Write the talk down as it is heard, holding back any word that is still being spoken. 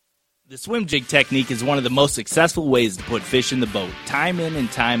The swim jig technique is one of the most successful ways to put fish in the boat. Time in and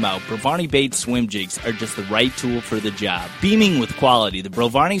time out, Brovani Baits swim jigs are just the right tool for the job. Beaming with quality, the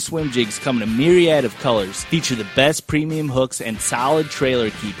Brovani swim jigs come in a myriad of colors, feature the best premium hooks and solid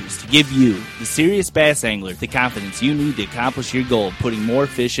trailer keepers to give you, the serious bass angler, the confidence you need to accomplish your goal of putting more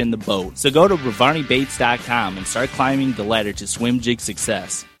fish in the boat. So go to BrovaniBaits.com and start climbing the ladder to swim jig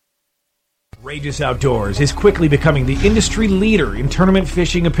success. Rageous Outdoors is quickly becoming the industry leader in tournament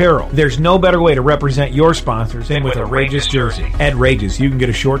fishing apparel. There's no better way to represent your sponsors than with a Rageous jersey. At Rageous, you can get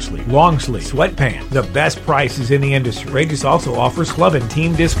a short sleeve, long sleeve, sweatpants, the best prices in the industry. Rageous also offers club and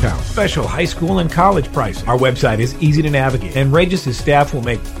team discounts, special high school and college prices. Our website is easy to navigate, and Rageous' staff will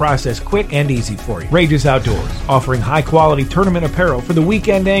make the process quick and easy for you. Rageous Outdoors, offering high-quality tournament apparel for the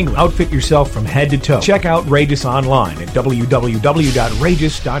weekend angler. Outfit yourself from head to toe. Check out Rageous online at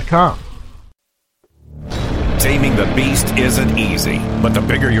www.rageous.com. Taming the beast isn't easy, but the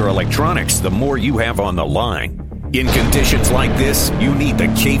bigger your electronics, the more you have on the line. In conditions like this, you need the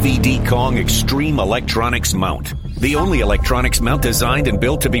KVD Kong Extreme Electronics Mount. The only electronics mount designed and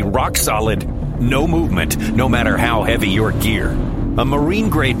built to be rock solid. No movement, no matter how heavy your gear. A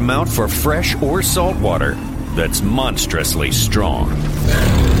marine-grade mount for fresh or salt water that's monstrously strong.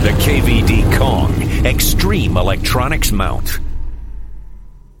 The KVD Kong Extreme Electronics Mount.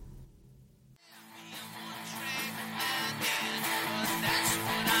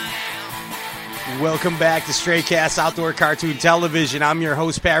 Welcome back to Straycast Outdoor Cartoon Television. I'm your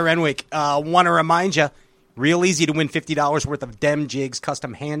host, Pat Renwick. Want to remind you, real easy to win $50 worth of Dem Jigs,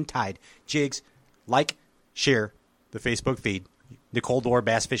 custom hand-tied jigs. Like, share the Facebook feed. Nicole Dorr,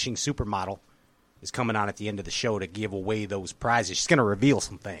 Bass Fishing Supermodel, is coming on at the end of the show to give away those prizes. She's going to reveal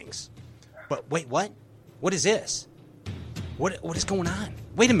some things. But wait, what? What is this? What is going on?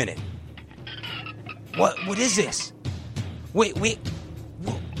 Wait a minute. What is this? Wait.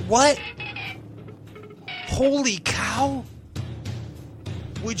 What? Holy cow.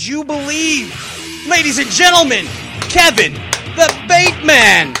 Would you believe, ladies and gentlemen, Kevin, the bait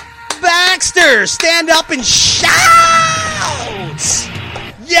man, Baxter, stand up and shout!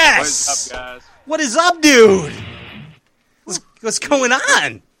 Yes! What is up, guys? What is up, dude? What's going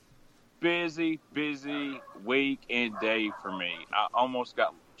on? Busy week and day for me. I almost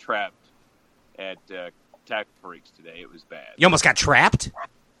got trapped at Tackle Freaks today. It was bad. You almost got trapped?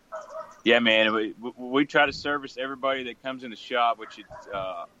 Yeah, man. We try to service everybody that comes in the shop, which is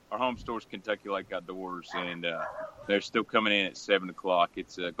our home store's Kentucky Lake Outdoors, and they're still coming in at 7 o'clock.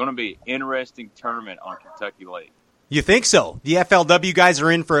 It's going to be an interesting tournament on Kentucky Lake. You think so? The FLW guys are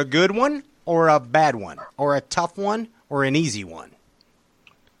in for a good one or a bad one or a tough one or an easy one?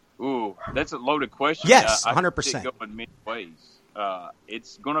 Ooh, that's a loaded question. Yes, I 100%. think it go in many ways.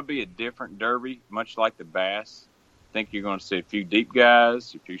 It's going to be a different derby, much like the bass. I think you're going to see a few deep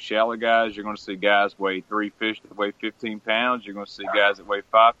guys, a few shallow guys. You're going to see guys weigh 3 fish that weigh 15 pounds. You're going to see guys that weigh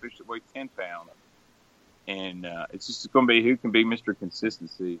 5 fish that weigh 10 pounds. And it's just going to be who can be Mr.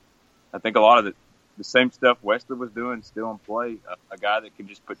 Consistency. I think a lot of the same stuff Wesley was doing is still in play. A guy that can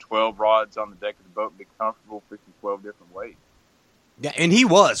just put 12 rods on the deck of the boat and be comfortable fishing 12 different weights. Yeah, and he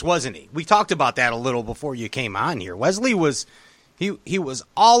wasn't he? We talked about that a little before you came on here. Wesley was... He was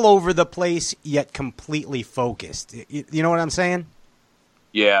all over the place, yet completely focused. You know what I'm saying?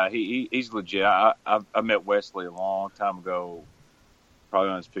 Yeah, he's legit. I met Wesley a long time ago, probably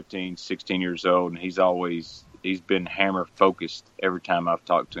when I was 15, 16 years old, and he's been hammer focused every time I've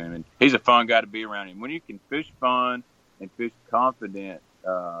talked to him. And he's a fun guy to be around. And when you can fish fun and fish confident,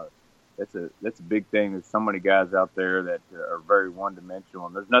 that's a big thing. There's so many guys out there that are very one-dimensional,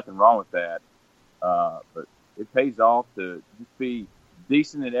 and there's nothing wrong with that. But it pays off to just be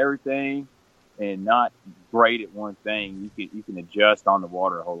decent at everything and not great at one thing. You can adjust on the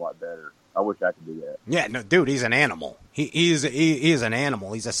water a whole lot better. I wish I could do that. Yeah, no, dude, he's an animal. He is an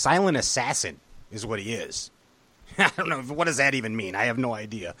animal. He's a silent assassin is what he is. I don't know. What does that even mean? I have no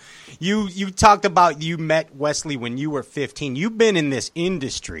idea. You talked about you met Wesley when you were 15. You've been in this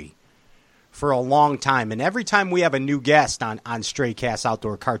industry for a long time, and every time we have a new guest on Straycast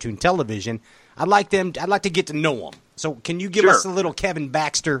Outdoor Cartoon Television, I'd like to get to know him. So can you give us a little Kevin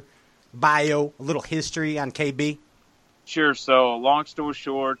Baxter bio, a little history on KB? Sure. So long story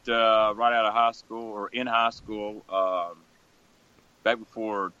short, right out of high school or in high school, back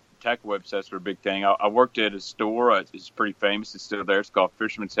before tackle websites were a big thing, I worked at a store. It's pretty famous. It's still there. It's called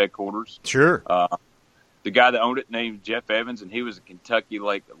Fisherman's Headquarters. Sure. The guy that owned it named Jeff Evans, and he was a Kentucky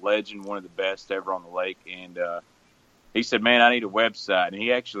Lake legend, one of the best ever on the lake. And he said, man, I need a website. And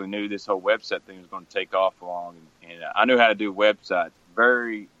he actually knew this whole website thing was going to take off along. And I knew how to do websites,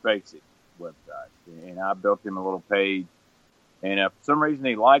 very basic websites. And I built him a little page. And for some reason,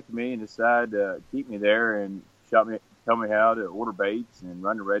 he liked me and decided to keep me there and tell me how to order baits and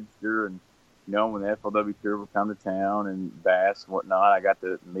run the register. And, you know, when the FLW tour would come to town and bass and whatnot, I got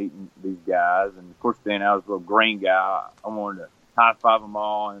to meet these guys. And, of course, then I was a little green guy. I wanted to high-five them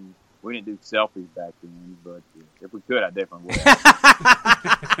all. And we didn't do selfies back then, but if we could, I definitely would.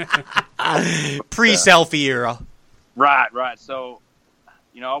 Pre-selfie era. Right. So,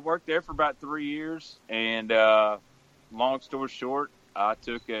 you know, I worked there for about 3 years. And long story short, I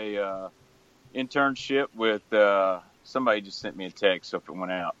took a internship with somebody just sent me a text, so if it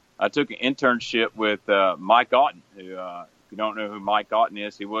went out. I took an internship with Mike Otten, who, if you don't know who Mike Otten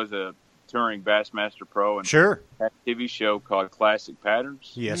is, he was a touring Bassmaster Pro and Sure. had a TV show called Classic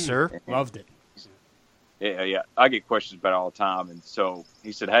Patterns. Yes, sir. And, Loved it. yeah. I get questions about it all the time. And so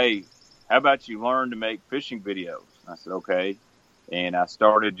he said, hey, how about you learn to make fishing videos? I said, okay. And I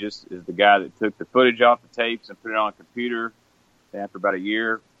started just as the guy that took the footage off the tapes and put it on a computer. And after about a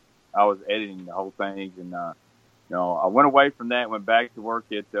year, I was editing the whole thing. And, you know, I went away from that, went back to work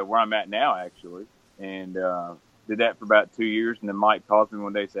at where I'm at now, actually. And did that for about 2 years. And then Mike calls me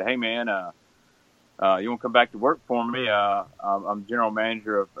one day and said, hey, man, you want to come back to work for me? I'm general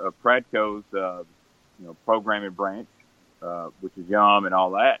manager of Pradco's, programming branch, which is Yum and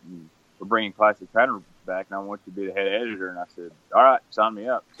all that. And we're bringing Classic Patterns back, and I want you to be the head editor. And I said, all right, sign me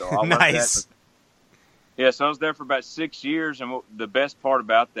up. So I Nice. So I was there for about 6 years. And the best part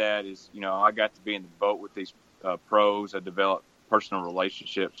about that is, you know, I got to be in the boat with these pros. I developed personal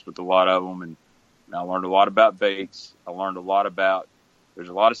relationships with a lot of them. And I learned a lot about baits. I learned a lot about, there's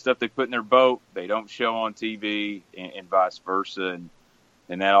a lot of stuff they put in their boat they don't show on TV and vice versa.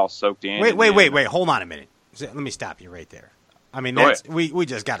 And that all soaked in. Wait. Hold on a minute. Let me stop you right there. I mean, we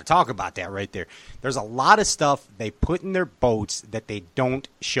just got to talk about that right there. There's a lot of stuff they put in their boats that they don't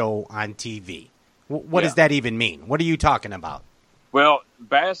show on TV. What does that even mean? What are you talking about? Well,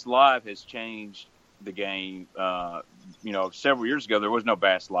 Bass Live has changed the game. Several years ago, there was no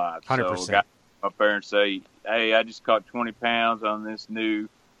Bass Live. 100%. So a guy up there and say, hey, I just caught 20 pounds on this new,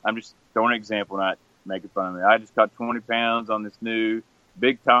 I'm just throwing an example, not making fun of me. I just caught 20 pounds on this new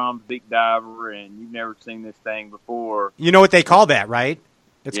Big Tom's Deep Diver, and you've never seen this thing before. You know what they call that, right?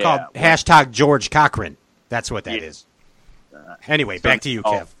 It's called hashtag George Cochran. That's what that is. Anyway, back to you,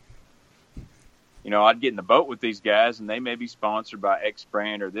 Kev. You know, I'd get in the boat with these guys, and they may be sponsored by X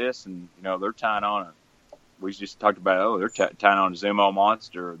brand or this, and, you know, they're tying on we just talked about, they're tying on a Zumo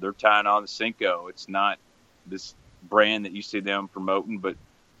Monster. They're tying on the Cinco. It's not this brand that you see them promoting, but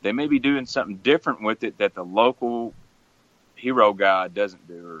they may be doing something different with it that the local hero guy doesn't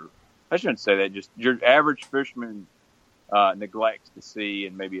do. Or I shouldn't say that. Just your average fisherman neglects to see,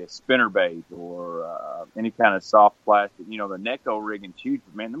 and maybe a spinnerbait or any kind of soft plastic. You know, the Neko rigging's huge,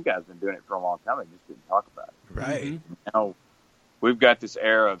 but man, them guys have been doing it for a long time. They just didn't talk about it. Right. You know, we've got this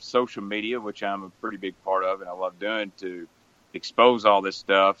era of social media, which I'm a pretty big part of, and I love doing, to expose all this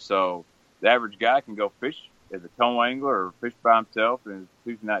stuff. So the average guy can go fish as a tow angler or fish by himself and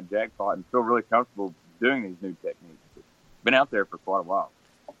Tuesday night jackpot and feel really comfortable doing these new techniques. It's been out there for quite a while.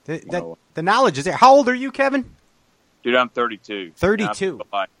 The knowledge is there. How old are you, Kevin? Dude, I'm 32. 32.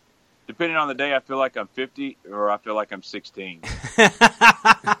 Depending on the day, I feel like I'm 50 or I feel like I'm 16.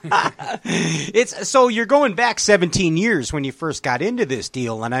 So you're going back 17 years when you first got into this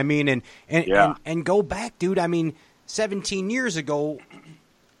deal, and I mean, and go back, dude. I mean, 17 years ago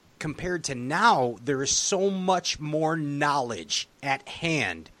compared to now, there is so much more knowledge at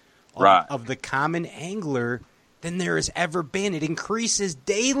hand of the common angler than there has ever been. It increases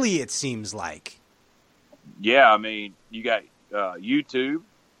daily, it seems like. Yeah, I mean, you got YouTube.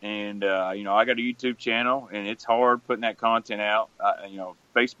 And, I got a YouTube channel, and it's hard putting that content out.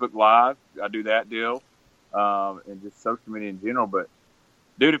 Facebook Live, I do that deal, and just social media in general. But,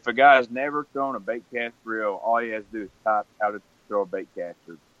 dude, if a guy has never thrown a bait cast reel, all he has to do is type how to throw a bait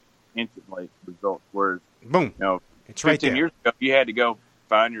caster. Instantly results. Whereas, boom, it's 15 right there. years ago, you had to go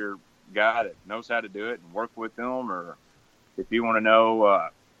find your guy that knows how to do it and work with them. Or if you want to know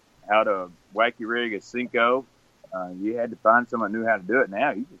how to wacky rig a Cinco, you had to find someone who knew how to do it.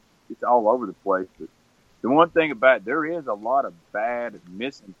 Now it's all over the place. But the one thing about it, there is a lot of bad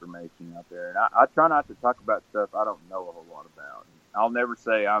misinformation out there, and I try not to talk about stuff I don't know a whole lot about. I'll never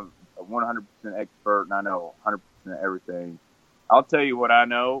say I'm a 100% expert and I know 100% everything. I'll tell you what I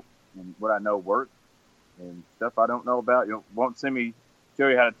know and what I know works, and stuff I don't know about. You won't see me show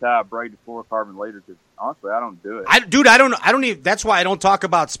you how to tie a braid to fluorocarbon leader, because honestly, I don't do it. I don't even. That's why I don't talk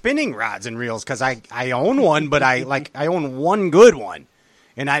about spinning rods and reels, because I own one, but I own one good one,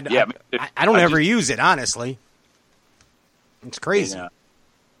 and I don't ever use it. Honestly, it's crazy.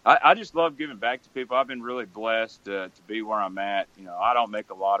 I just love giving back to people. I've been really blessed to be where I'm at. I don't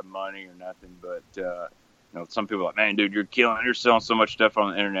make a lot of money or nothing, but some people are like, man, dude, you're killing it. You're selling so much stuff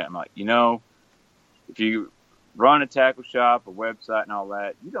on the internet. I'm like, if you run a tackle shop, a website, and all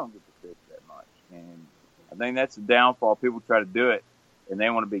that, you don't get to fish that much. And I think that's the downfall. People try to do it, and they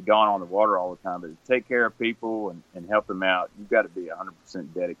want to be gone on the water all the time. But to take care of people and help them out, you've got to be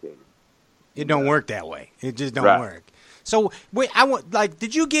 100% dedicated. It don't work that way. It just don't work. So wait,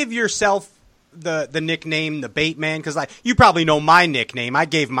 did you give yourself the nickname the Bait Man? Because you probably know my nickname. I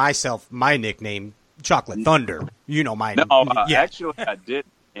gave myself my nickname, Chocolate Thunder. You know mine. No, actually I did,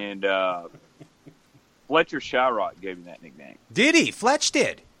 and Fletcher Shyrock gave me that nickname. Did he? Fletch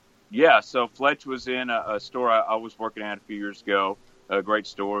did. Yeah. So Fletch was in a store I was working at a few years ago. A great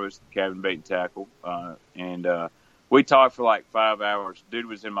store. It was Cabin Bait and Tackle, and we talked for like 5 hours. Dude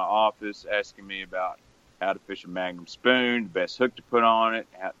was in my office asking me about how to fish a Magnum spoon, the best hook to put on it,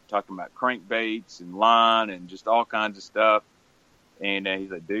 talking about crankbaits and line and just all kinds of stuff. And he's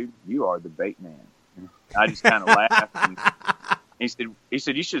like, dude, you are the bait man. And I just kind of laughed. And he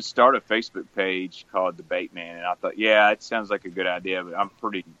said, you should start a Facebook page called The Bait Man. And I thought, yeah, it sounds like a good idea, but I'm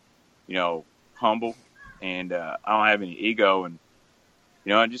pretty, humble and I don't have any ego. And,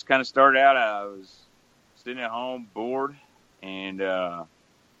 I just kind of started out. I was sitting at home bored and,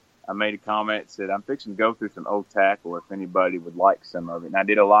 I made a comment that said, I'm fixing to go through some old tackle if anybody would like some of it. And I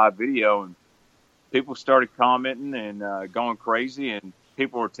did a live video, and people started commenting and going crazy, and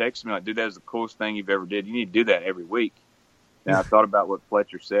people were texting me like, dude, that was the coolest thing you've ever did. You need to do that every week. And I thought about what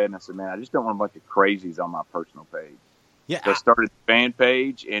Fletcher said, and I said, man, I just don't want a bunch of crazies on my personal page. Yeah. So I started the fan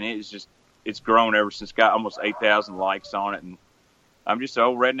page, and it's grown ever since. Got almost 8,000 likes on it, and I'm just an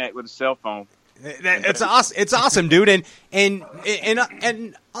old redneck with a cell phone. It's awesome. It's awesome, dude. And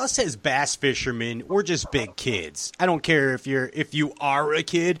us as bass fishermen, we're just big kids. I don't care if you are a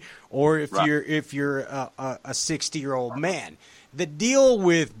kid or if you're a 60-year-old man. The deal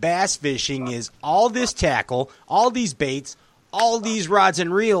with bass fishing is all this tackle, all these baits, all these rods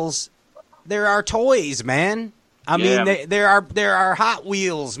and reels. There are toys, man. I mean, there are Hot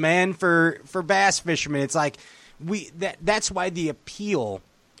Wheels, man, for bass fishermen. It's like that's why the appeal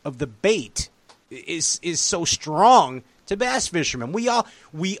of the bait is so strong to bass fishermen. We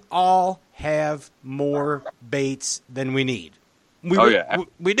all have more baits than we need.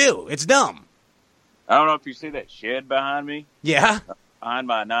 We do. It's dumb. I don't know if you see that shed behind me. Yeah. Behind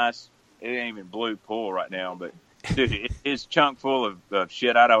my nice, it ain't even blue pool right now, but dude, it's chunk full of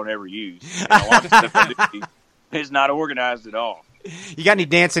shit I don't ever use. A lot of stuff I do, it's not organized at all. You got any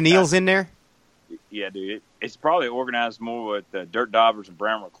dancing eels in there? Yeah, dude. It's probably organized more with dirt daubers and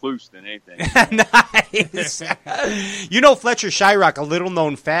brown recluse than anything. Nice. Fletcher Shyrock, a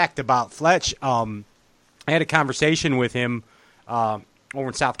little-known fact about Fletch, I had a conversation with him over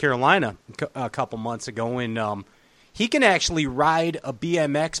in South Carolina a couple months ago, and he can actually ride a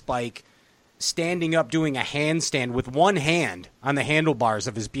BMX bike standing up doing a handstand with one hand on the handlebars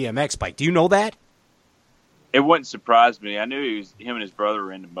of his BMX bike. Do you know that? It wouldn't surprise me. I knew him and his brother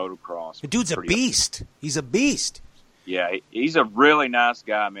were into motocross. The dude's a beast. He's a beast. Yeah, he's a really nice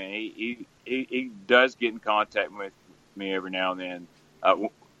guy, man. He does get in contact with me every now and then.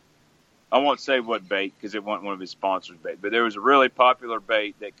 I won't say what bait because it wasn't one of his sponsors' bait, but there was a really popular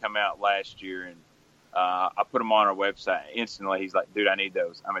bait that come out last year, and I put them on our website. Instantly, he's like, dude, I need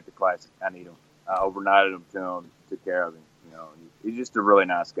those. I'm at the Classic. I need them. I overnighted them to him, took care of him. He's just a really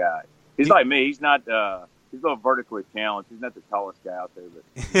nice guy. He's like me. He's not he's a little vertically challenged. He's not the tallest guy out there, but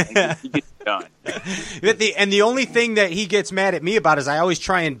he gets it done. And the only thing that he gets mad at me about is I always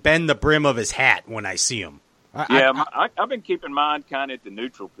try and bend the brim of his hat when I see him. I've been keeping mine kind of at the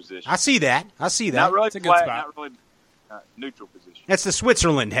neutral position. I see that. Not really flat, not really neutral position. That's the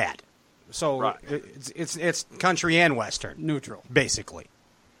Switzerland hat. So right. It's country and western. Neutral. Basically.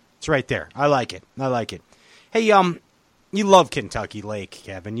 It's right there. I like it. Hey, you love Kentucky Lake,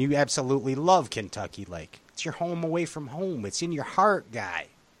 Kevin. You absolutely love Kentucky Lake. It's your home away from home. It's in your heart, guy.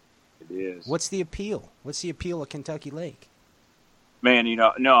 It is. What's the appeal? What's the appeal of Kentucky Lake? Man,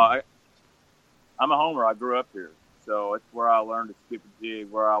 I'm a homer. I grew up here. So it's where I learned to skip a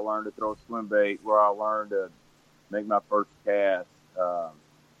jig, where I learned to throw a swim bait, where I learned to make my first cast.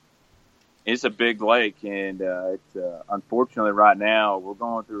 It's a big lake, and it's unfortunately right now we're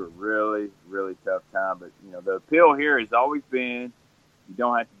going through a really, really tough time. But, the appeal here has always been you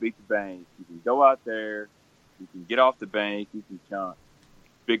don't have to beat the bank. You can go out there, you can get off the bank, you can chunk.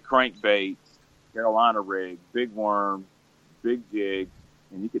 Big crankbaits, Carolina rig, big worms, big jigs,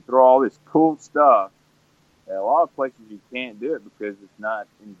 and you can throw all this cool stuff. At a lot of places you can't do it because it's not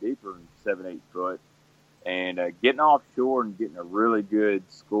any deeper than 7-8 foot. And getting offshore and getting a really good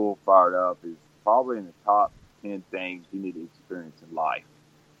school fired up is probably in the top 10 things you need to experience in life.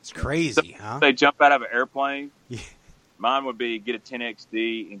 It's crazy, huh? They jump out of an airplane. Yeah. Mine would be get a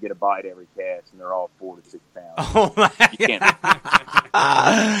 10XD and get a bite every cast, and they're all 4 to 6 pounds. Oh, my You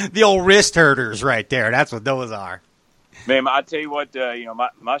can't. The old wrist hurters right there. That's what those are. Man, I tell you what,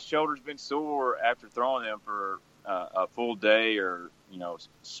 my shoulder's been sore after throwing them for a full day or,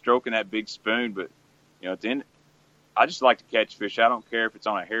 stroking that big spoon. But, at the end, I just like to catch fish. I don't care if it's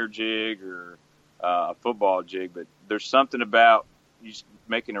on a hair jig or a football jig, but there's something about you just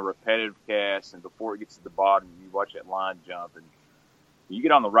making a repetitive cast, and before it gets to the bottom, you watch that line jump, and you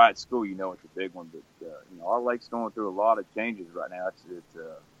get on the right school, it's a big one. But our lake's going through a lot of changes right now.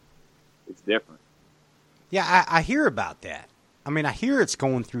 It's different. Yeah, I hear about that. I mean, I hear it's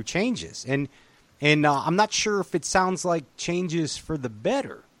going through changes, and I'm not sure if it sounds like changes for the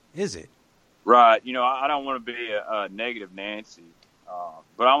better. Is it? Right. I don't want to be a negative Nancy,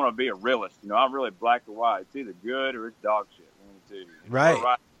 but I want to be a realist. I'm really black or white. It's either good or it's dog shit.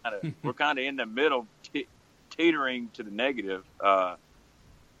 Right. We're kind of in the middle, teetering to the negative.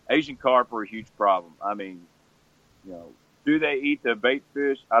 Asian carp are a huge problem. I mean, do they eat the bait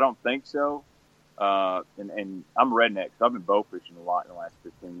fish? I don't think so. And I'm a redneck, so I've been bow fishing a lot in the last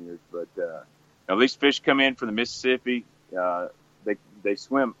 15 years. But these fish come in from the Mississippi. They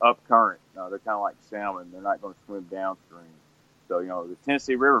swim up current. They're kind of like salmon. They're not going to swim downstream. So the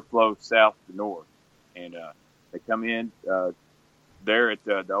Tennessee River flows south to north, and they come in. There at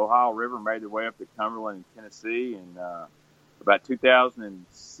the Ohio River, made their way up to Cumberland and Tennessee, and about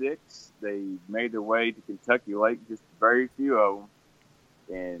 2006, they made their way to Kentucky Lake, just very few of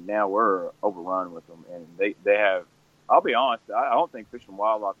them, and now we're overrun with them. And they have, I'll be honest, I don't think Fish and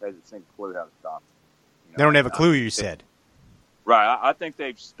Wildlife has a single clue how to stop them. They don't have a clue, you said. Right. I think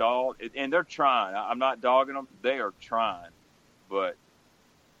they've stalled, and they're trying. I'm not dogging them. They are trying, but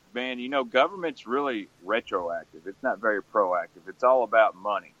man, government's really retroactive. It's not very proactive. It's all about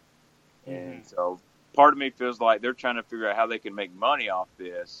money. Mm-hmm. And so part of me feels like they're trying to figure out how they can make money off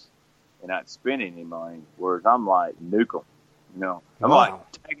this and not spend any money, whereas I'm like, nuke them. I'm like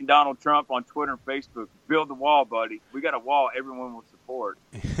tagging Donald Trump on Twitter and Facebook, build the wall, buddy. We got a wall everyone will support.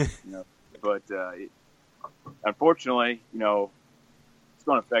 But unfortunately, it's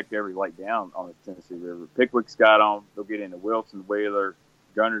going to affect every lake down on the Tennessee River. Pickwick's got them. They'll get into Wilson, Wheeler,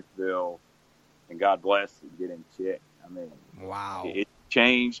 Gunnersville, and God bless and get in Chick. I mean, wow. It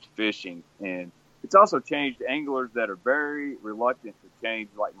changed fishing, and it's also changed anglers that are very reluctant to change,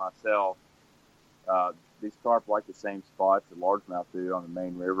 like myself. These carp like the same spots that largemouth do on the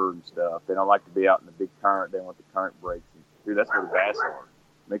main river and stuff. They don't like to be out in the big current. They want the current breaks. Dude, that's where the bass are.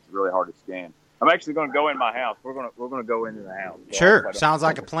 It makes it really hard to scan. I'm actually going to go in my house. We're going to go into the house. Sure, sounds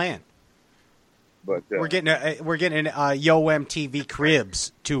like a plan. But we're getting a Yo MTV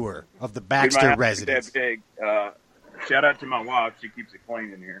Cribs tour of the Baxter residence. That big. Shout out to my wife; she keeps it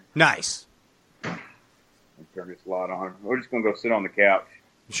clean in here. Nice. Turn this light on. We're just gonna go sit on the couch.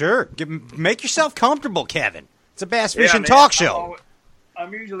 Sure, make yourself comfortable, Kevin. It's a bass fishing talk show.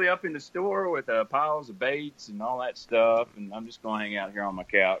 I'm usually up in the store with piles of baits and all that stuff, and I'm just gonna hang out here on my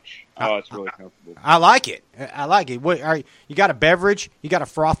couch. Oh, it's really comfortable. I like it. What you got a beverage? You got a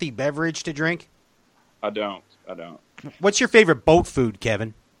frothy beverage to drink? I don't. What's your favorite boat food,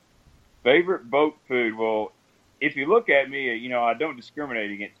 Kevin? Favorite boat food? Well, if you look at me, I don't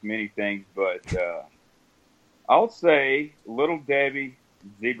discriminate against many things, but I'll say Little Debbie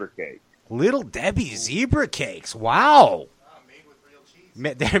zebra cakes. Little Debbie zebra cakes. Wow.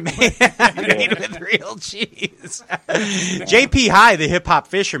 They're made with real cheese. JP High, the hip hop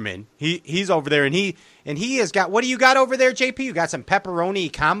fisherman, he's over there, and he has got. What do you got over there, JP? You got some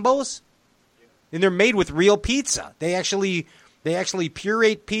pepperoni combos, and they're made with real pizza. They actually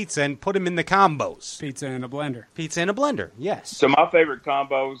puree pizza and put them in the combos. Pizza in a blender. Yes. So my favorite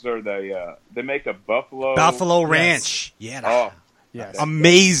combos are they make a buffalo ranch. Yes. Yeah. Oh, yes.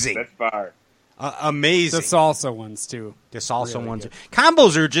 Amazing. That's fire. Amazing. The salsa ones too. Really ones. Good.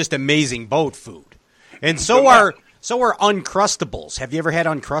 Combos are just amazing boat food, and so are Uncrustables. Have you ever had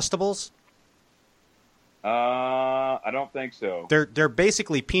Uncrustables? I don't think so. They're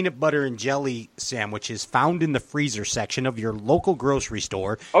basically peanut butter and jelly sandwiches found in the freezer section of your local grocery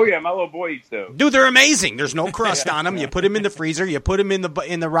store. Oh yeah, my little boy eats those. Dude, they're amazing. There's no crust on them. You put them in the freezer. You put them in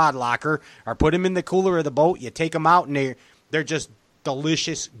the rod locker, or put them in the cooler of the boat. You take them out, and they're just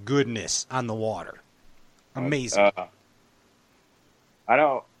delicious goodness on the water. Amazing.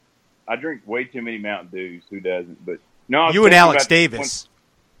 I drink way too many Mountain Dews. Who doesn't? But no, you and Alex Davis.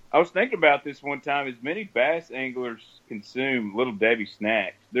 I was thinking about this one time. As many bass anglers consume Little Debbie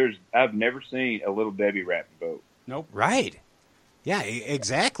snacks, I've never seen a Little Debbie wrapped boat. Nope. Right. Yeah,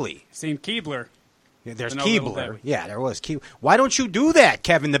 exactly. Seen Keebler. Yeah, there's no Keebler. Yeah, there was Keebler. Why don't you do that,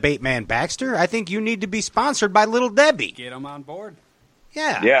 Kevin the Baitman Baxter? I think you need to be sponsored by Little Debbie. Get them on board.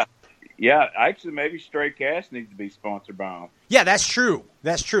 Yeah. Yeah. Actually, maybe Stray Cast needs to be sponsored by them. Yeah, that's true.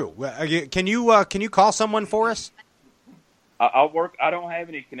 That's true. Can you call someone for us? I'll work. I don't have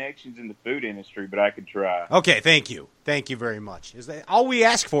any connections in the food industry, but I could try. Okay, thank you. Thank you very much. All we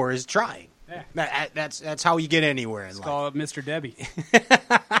ask for is trying. Yeah. That's how you get anywhere in life. Call up Mr. Debbie.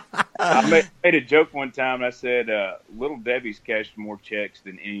 I made a joke one time, and I said, Little Debbie's cashed more checks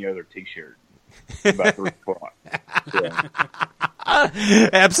than any other T-shirt. About 3 o'clock. Yeah.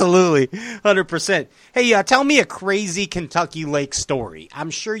 Absolutely, 100%. Hey, tell me a crazy Kentucky Lake story. I'm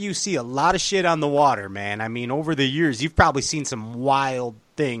sure you see a lot of shit on the water, man. I mean, over the years, you've probably seen some wild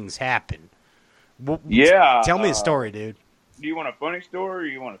things happen. Yeah. Tell me a story, dude. Do you want a funny story,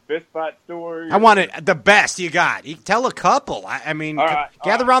 or you want a fist fight story? I want it the best you got. You tell a couple. I mean,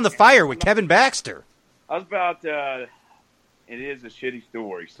 gather around the fire with Kevin Baxter. I was about. It is a shitty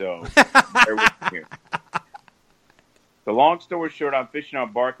story, so bear with me here. The long story short, I'm fishing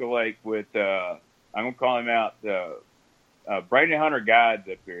on Barker Lake with. I'm gonna call him out. Brandon Hunter guides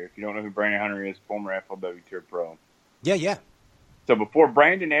up here. If you don't know who Brandon Hunter is, former FLW Tour pro. Yeah. So before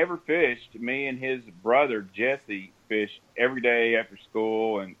Brandon ever fished, me and his brother Jesse fished every day after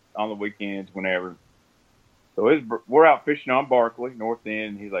school and on the weekends, whenever. So we're out fishing on Barkley, North End,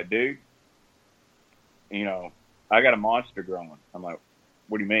 and he's like, dude, I got a monster growing. I'm like,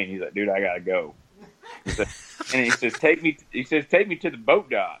 what do you mean? He's like, dude, I got to go. And he says, take me to the boat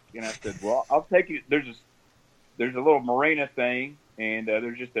dock. And I said, well, I'll take you. There's a little marina thing, and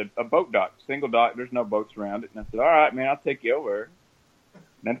there's just a boat dock, single dock. There's no boats around it. And I said, all right, man, I'll take you over there.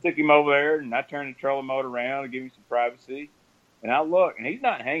 And I took him over there, and I turned the trolling motor around to give him some privacy. And I look, and he's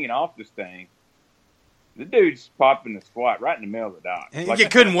not hanging off this thing. The dude's popping the squat right in the middle of the dock. And you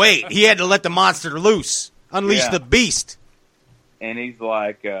couldn't wait. He had to let the monster loose, unleash the beast. And he's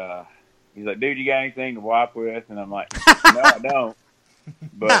like, dude, you got anything to wipe with? And I'm like, no, I don't.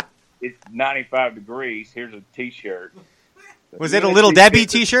 But it's 95 degrees. Here's a T-shirt. Was it a Little Debbie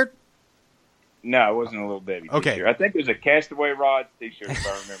T-shirt? No, it wasn't a Little Debbie T-shirt. I think it was a Castaway Rods T-shirt, if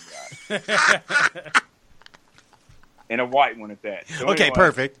I remember right. And a white one at that. So okay, anyway,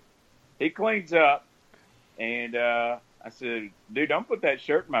 perfect. He cleans up, and I said, dude, don't put that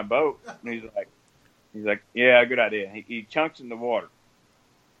shirt in my boat. And he's like, yeah, good idea. He chunks in the water.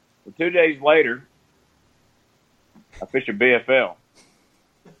 Well, 2 days later, I fish a BFL.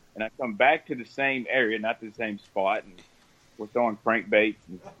 And I come back to the same area, not the same spot, and we're throwing crankbaits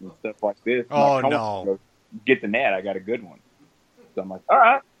and stuff like this. Oh, no. Get the net. I got a good one. So I'm like, all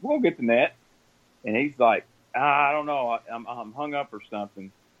right, we'll get the net. And he's like, I don't know. I'm hung up or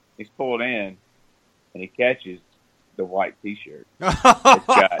something. He's pulled in, and he catches the white T-shirt.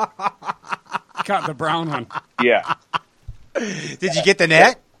 Caught the brown one. Yeah. Did you get the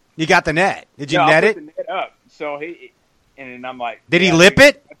net? You got the net. Did you net it? I put the net up. So and I'm like, did he lip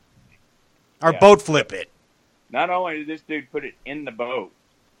it? Or boat flip it? Not only did this dude put it in the boat,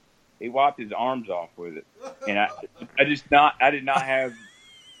 he wiped his arms off with it. And I did not have,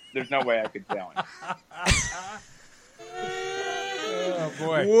 there's no way I could tell him. Oh,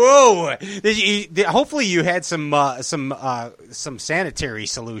 boy. Whoa. Hopefully you had some sanitary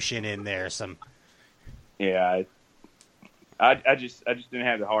solution in there. Yeah. I just didn't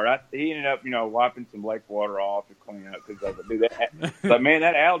have the heart. He ended up, wiping some lake water off to clean up because I was like, man,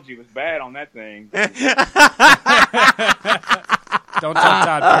 that algae was bad on that thing. Don't tell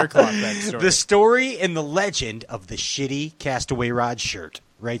Todd Fairclough that story. The story and the legend of the shitty Castaway Rod shirt,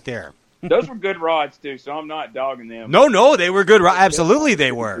 right there. Those were good rods too, so I'm not dogging them. No, they were good rods. Absolutely,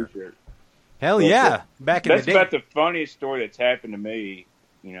 they were. Hell yeah! Back in the day, that's about the funniest story that's happened to me.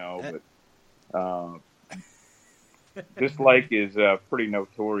 But this lake is pretty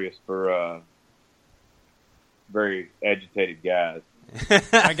notorious for very agitated guys.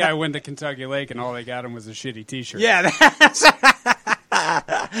 That guy went to Kentucky Lake, and all they got him was a shitty T-shirt. Yeah,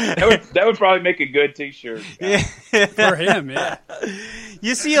 that would probably make a good T-shirt. Yeah. For him, yeah.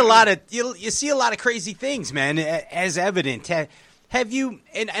 You see a lot of crazy things, man. As evident, have you?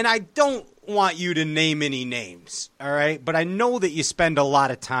 And I don't want you to name any names, all right? But I know that you spend a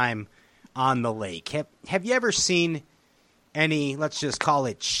lot of time on the lake. Have you ever seen any, let's just call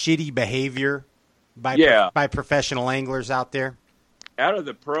it shitty behavior by professional anglers out there? Out of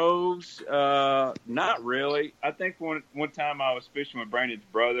the pros, not really. I think one time I was fishing with Brandon's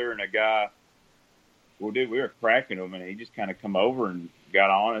brother and a guy. Well, dude, we were cracking him, and he just kind of come over and got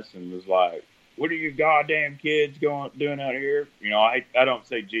on us and was like, "What are you goddamn kids doing out here?" I don't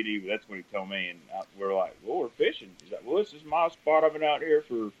say GD, but that's what he told me. And we're like, "Well, we're fishing." He's like, "Well, this is my spot. I've been out here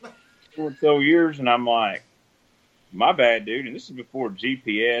for 4 or so years." And I'm like, "My bad, dude." And this is before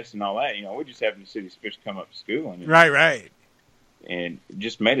GPS and all that. We just happened to see this fish come up to school. And, Right. And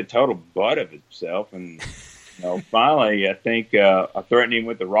just made a total butt of himself. And, finally, I think I threatened him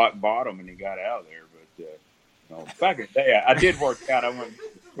with the rock bottom and he got out of there. But, back in the day, I did work out. I wasn't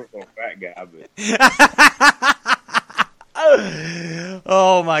a little fat guy, but.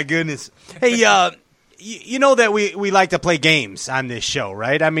 Oh, my goodness. Hey, you know that we like to play games on this show,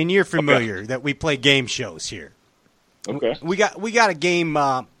 right? I mean, you're familiar that we play game shows here. Okay. We got a game.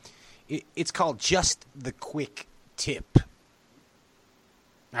 It's called Just the Quick Tip.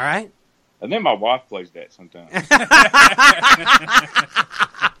 All right. And then my wife plays that sometimes.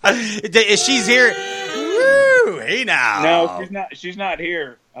 She's here. Woo! Hey now. No, she's not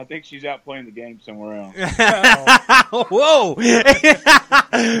here. I think she's out playing the game somewhere else. Whoa!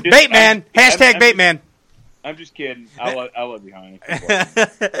 Baitman. Hashtag Baitman. I'm just kidding. I love you, honey.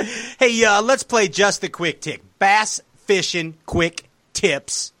 Hey, let's play Just the Quick Tip. Bass fishing quick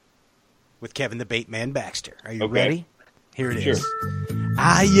tips with Kevin the Baitman Baxter. Are you ready? Here it is.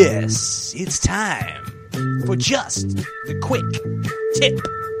 Ah, yes. It's time for Just the Quick Tip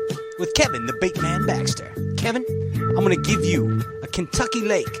with Kevin the Baitman Baxter. Kevin, I'm going to give you a Kentucky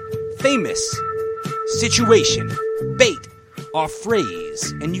Lake famous situation, bait, or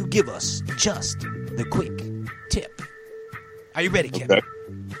phrase, and you give us just the quick tip. Are you ready, Kevin? Okay.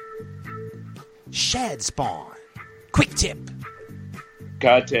 Shad spawn. Quick tip.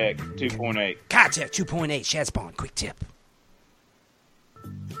 Contact 2.8. Contact 2.8. Shad spawn. Quick tip.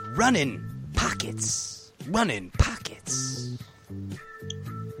 Running pockets. Running pockets.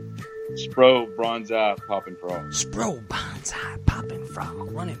 Spro bronzeye popping frog. Spro bonsai popping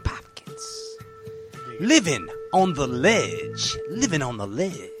frog. Running pockets. Living on the ledge. Living on the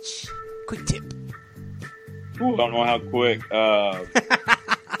ledge. Quick tip. Ooh, I don't know how quick.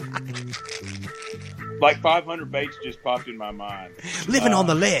 Like 500 baits just popped in my mind. Living on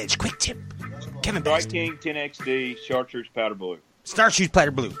the ledge. Quick tip. Kevin Strike Baxter. King 10XD, Chartreuse Powder Blue. Starchartreuse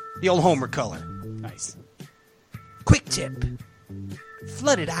Powder Blue. The old Homer color. Nice. Quick tip.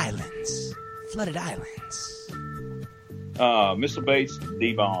 Flooded islands. Flooded islands. Missile baits,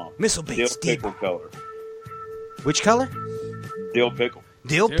 D-bomb. Missile baits, Dill pickle color. Which color? Dill pickle.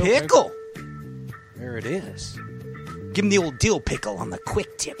 Dill Dill pickle. There it is. Give him the old dill pickle on the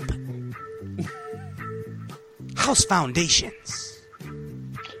quick tip. House foundations.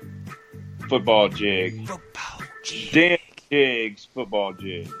 Football jig. Football jig. Dim jigs, football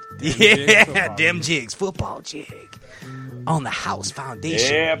jig. Yeah, dim jigs. Football jig. On the house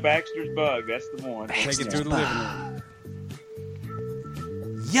foundation. Yeah, Baxter's bug. That's the one. Take it through the living room.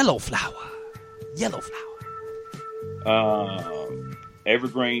 Yellow flower. Yellow flower.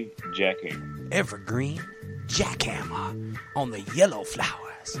 Evergreen jackhammer. Evergreen jackhammer on the yellow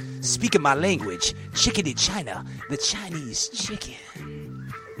flowers. Speaking my language, chickadee China, the Chinese chicken.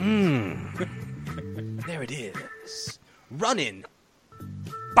 There it is. Running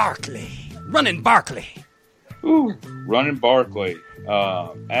Barkley. Running Barkley. Ooh. Running Barkley.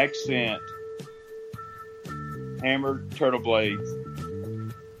 Accent. Hammered turtle blades.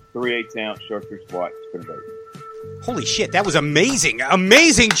 3/8 ounce chartreuse white spinnerbait. Holy shit, that was amazing.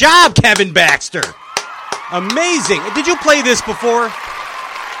 Amazing job, Kevin Baxter. Amazing. Did you play this before?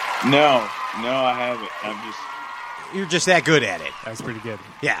 No, I haven't. You're just that good at it. That's pretty good.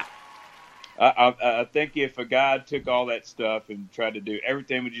 Yeah. I think if a guy took all that stuff and tried to do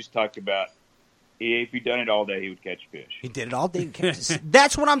everything we just talked about, if he'd done it all day, he would catch fish. He did it all day.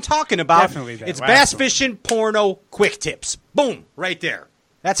 That's what I'm talking about. Definitely that. It's Wow. bass fishing, porno, quick tips. Boom, right there.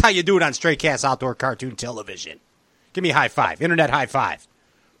 That's how you do it on Stray Cats Outdoor Cartoon Television. Give me a high five. Internet high five.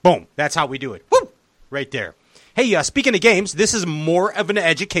 Boom. That's how we do it. Woo! Right there. Hey, speaking of games, this is more of an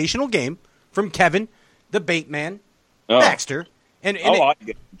educational game from Kevin, the Baitman, Baxter. And I like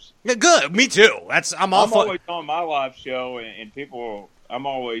games. Good. Me too. I'm all I'm for always on my live show, and people, I'm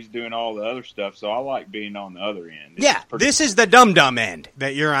always doing all the other stuff, so I like being on the other end. This is the dum-dum end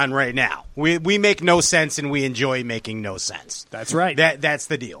that you're on right now. We make no sense, and we enjoy making no sense. That's right. That's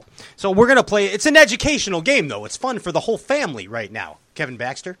the deal. So we're going to play. It's an educational game, though. It's fun for the whole family right now, Kevin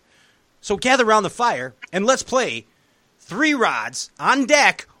Baxter. So gather around the fire, and let's play 3 rods on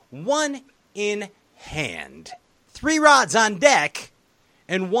deck, 1 in hand. 3 rods on deck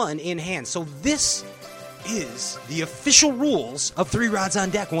and 1 in hand. So this is the official rules of 3 rods on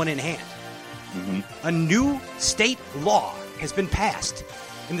deck, 1 in hand. Mm-hmm. A new state law has been passed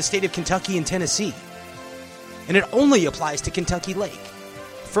in the state of Kentucky and Tennessee. And it only applies to Kentucky Lake.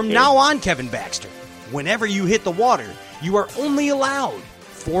 From now on, Kevin Baxter, whenever you hit the water, you are only allowed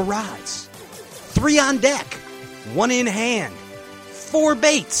 4 rods. 3 on deck, 1 in hand, 4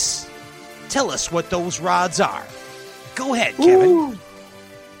 baits. Tell us what those rods are. Go ahead, Kevin. Ooh.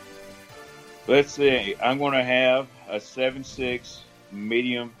 Let's see. I'm going to have a 7.6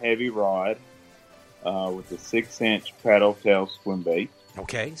 medium heavy rod with a 6-inch paddle tail swim bait.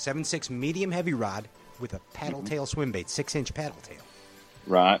 Okay, 7.6 medium heavy rod with a paddle tail swim bait, 6-inch paddle tail.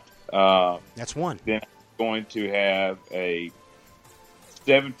 Right. That's 1. Then I'm going to have a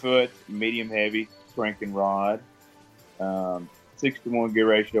 7-foot medium heavy cranking rod, 6-to-1 gear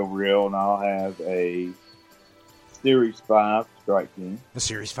ratio reel, and I'll have a Series 5 Strike King. The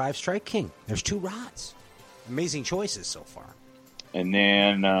Series 5 Strike King. There's 2 rods. Amazing choices so far. And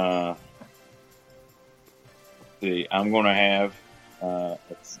then, let's see, I'm going to have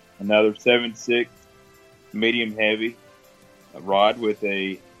another 7.6 medium heavy rod with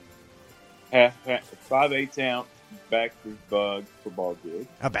a 5/8 ounce Baxter's Bug football jig.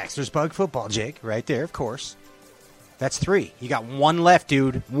 A Baxter's Bug football jig right there, of course. That's 3. You got 1 left,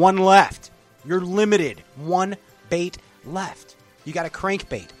 dude. 1 left. You're limited. 1 bait left. You got a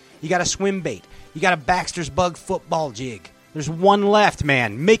crankbait. You got a swim bait. You got a Baxter's Bug football jig. There's 1 left,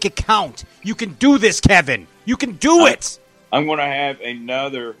 man. Make it count. You can do this, Kevin. You can do it. I'm going to have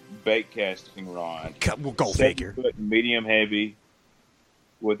another bait casting rod. We'll go figure. 7-foot medium heavy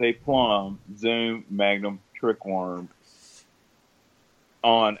with a Plum Zoom Magnum trick worm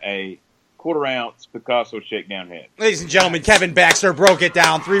on a 1/4 ounce Picasso shakedown head. Ladies and gentlemen, Kevin Baxter broke it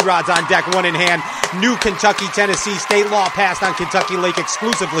down. 3 rods on deck, 1 in hand. New Kentucky, Tennessee state law passed on Kentucky Lake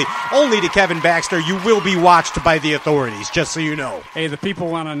exclusively only to Kevin Baxter. You will be watched by the authorities, just so you know. Hey, the people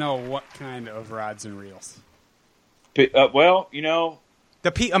want to know what kind of rods and reels. Well, you know,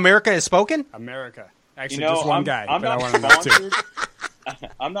 America has spoken? America. Actually, you know, just one guy, I'm but I not want to know too.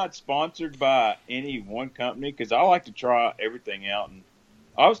 sponsored. I'm not sponsored by any one company because I like to try everything out. And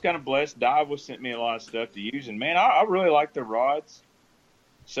I was kind of blessed. Daiwa sent me a lot of stuff to use, and man, I really like their rods.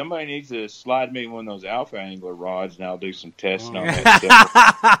 Somebody needs to slide me one of those Alpha Angler rods, and I'll do some testing on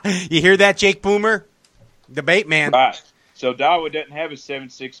that stuff. You hear that, Jake Boomer? The bait man. Right. So Daiwa doesn't have a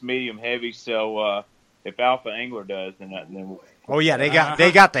 7.6 medium heavy, so if Alpha Angler does, then oh yeah, they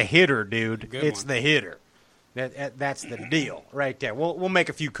got the hitter, dude. It's one. the hitter. That's the deal right there. We'll make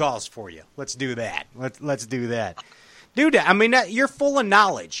a few calls for you. Let's do that. Let's do that. Dude, I mean, you're full of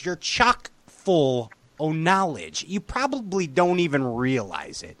knowledge. You're chock full of knowledge. You probably don't even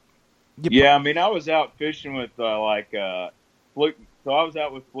realize it. I mean, I was out fishing with Fluke. So I was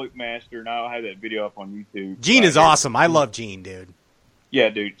out with Fluke Master, and I'll have that video up on YouTube. Gene is awesome. I love Gene, dude. Yeah,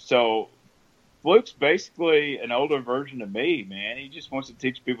 dude. So Fluke's basically an older version of me, man. He just wants to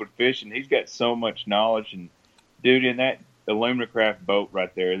teach people to fish, and he's got so much knowledge. And dude, in that Aluminacraft boat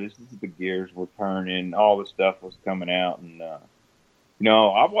right there, this is the gears were turning, all the stuff was coming out, and I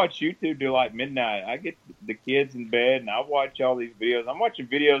watch YouTube do like midnight. I get the kids in bed, and I watch all these videos. I'm watching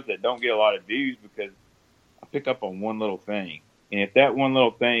videos that don't get a lot of views because I pick up on one little thing, and if that one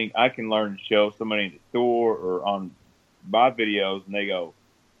little thing I can learn to show somebody in the store or on my videos, and they go,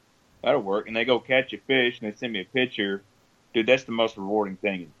 that'll work, and they go catch a fish, and they send me a picture, dude, that's the most rewarding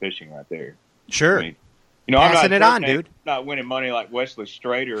thing in fishing right there. Sure. I mean, I'm passing it on, dude. Not winning money like Wesley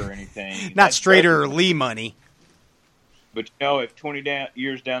Strader or anything. Not Strader or Lee money. But, if 20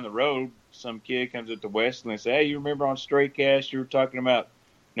 years down the road, some kid comes up to Wesley and says, hey, you remember on Straycast you were talking about,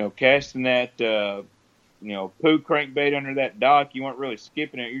 casting that, poo crankbait under that dock. You weren't really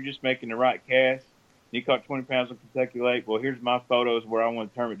skipping it. You're just making the right cast. You caught 20 pounds on Kentucky Lake. Well, here's my photos where I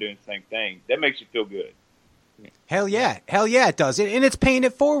want to tournament doing the same thing. That makes you feel good. Hell yeah. Hell yeah, it does. And it's paying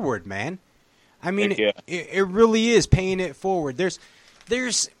it forward, man. I mean, it really is paying it forward. There's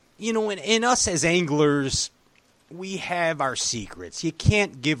in us as anglers, we have our secrets. You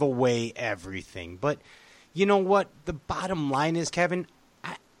can't give away everything. But you know what? The bottom line is, Kevin,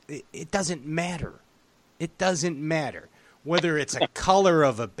 it doesn't matter. It doesn't matter. Whether it's a color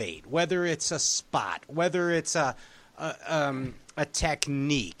of a bait, whether it's a spot, whether it's a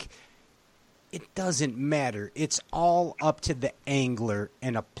technique, it doesn't matter. It's all up to the angler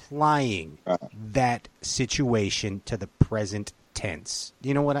and applying that situation to the present tense.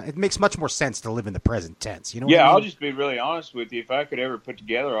 You know what? It makes much more sense to live in the present tense. You know? Yeah, what I mean? I'll just be really honest with you. If I could ever put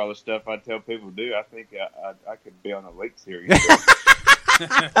together all the stuff I tell people to do, I think I could be on the Lake Series.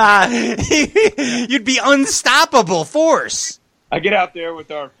 You'd be unstoppable force. I get out there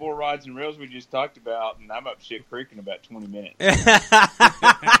with our 4 rods and reels we just talked about, and I'm up Shit Creek in about 20 minutes.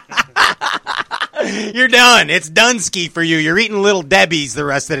 You're done. It's Dunsky for you. You're eating Little Debbie's the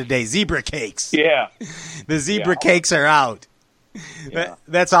rest of the day. Zebra cakes. Yeah. The zebra cakes are out.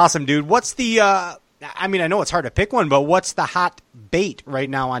 That's awesome, dude. What's the? I mean, I know it's hard to pick one, but what's the hot bait right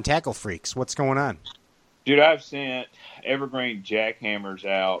now on Tackle Freaks? What's going on? Dude, I've sent evergreen jackhammers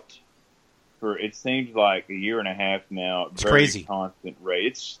out for, it seems like, a year and a half now. It's crazy. Constant rate.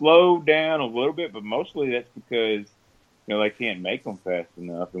 It's slowed down a little bit, but mostly that's because, they can't make them fast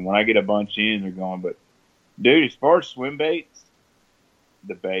enough. And when I get a bunch in, they're going. But, dude, as far as swim baits,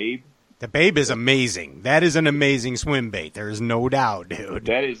 the Babe. The Babe is amazing. That is an amazing swim bait. There is no doubt, dude.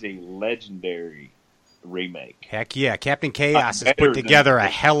 That is a legendary remake. Heck yeah. Captain Chaos has put together a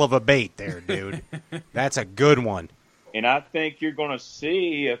hell of a bait there, dude. That's a good one. And I think you're going to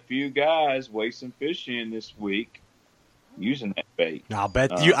see a few guys waste some fish in this week using that bait. I'll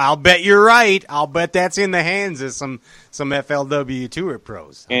bet you're right. I'll bet that's in the hands of some FLW Tour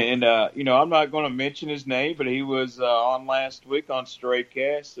pros. And I'm not going to mention his name, but he was on last week on Stray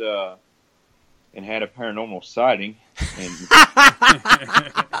Cast and had a paranormal sighting. And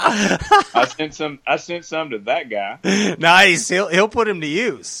I sent some to that guy. Nice. He'll put him to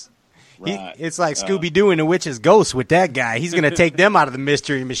use. Right. It's like Scooby-Doo and the Witch's Ghost with that guy. He's going to take them out of the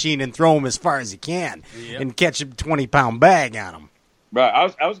mystery machine and throw them as far as he can and catch a 20-pound bag on them. Right.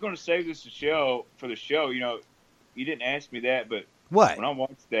 I was going to save this for the show. You didn't ask me that, but what? When I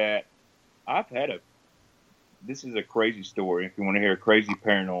watched that, this is a crazy story if you want to hear a crazy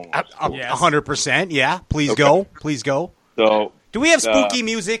paranormal story. 100%, yeah. Please go. Please go. So, do we have spooky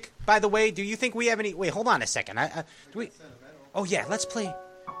music, by the way? Do you think we have any? Wait, hold on a second. Do we? Oh, yeah, let's play.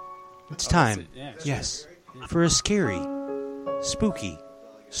 It's time, yes, for a scary, spooky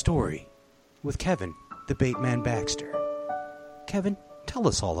story with Kevin, the Baitman Baxter. Kevin, tell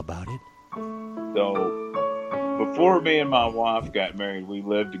us all about it. So, before me and my wife got married, we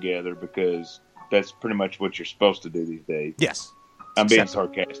lived together because that's pretty much what you're supposed to do these days. Yes. I'm being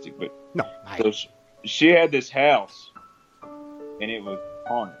sarcastic, but no. So she had this house, and it was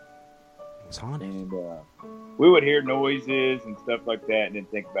haunted. It was haunted? And we would hear noises and stuff like that and then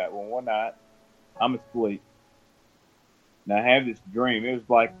think about, well, one night I'm asleep and I have this dream. It was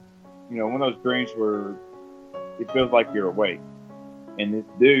like, one of those dreams where it feels like you're awake. And this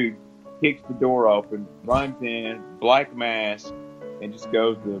dude kicks the door open, runs in, black mask, and just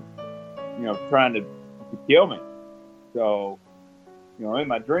goes to, trying to kill me. So, in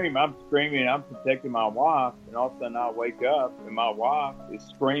my dream, I'm screaming, I'm protecting my wife, and all of a sudden I wake up and my wife is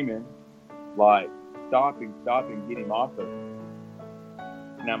screaming like, stop him, get him off of me.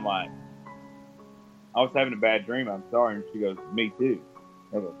 And I'm like, I was having a bad dream, I'm sorry. And she goes, me too.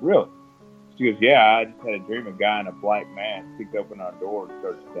 I go, really? She goes, yeah, I just had a dream a guy in a black mask picked open our door and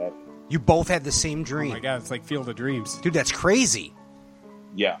started stabbing. You both had the same dream. Oh my God, it's like Field of Dreams. Dude, that's crazy.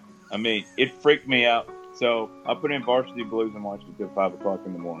 Yeah, I mean, it freaked me out. So I put in Varsity Blues and watched it till 5 o'clock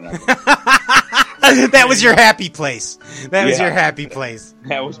in the morning. That was your happy place. That was your happy place.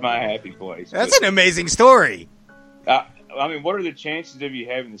 That was my happy place. That's an amazing story. I mean, what are the chances of you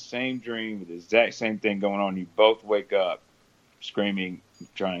having the same dream with the exact same thing going on? You both wake up screaming,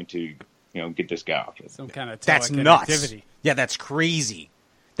 trying to, get this guy off. Some kind of that's nuts. Yeah, that's crazy.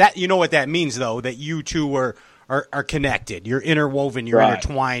 That you know what that means, though, that you two are connected. You're interwoven. You're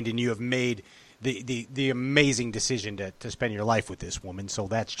intertwined, and you have made the amazing decision to spend your life with this woman. So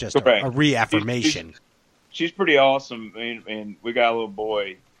that's just a reaffirmation. She's pretty awesome, and we got a little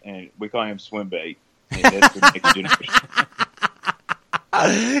boy, and we call him Swim Bait. And that's the next generation.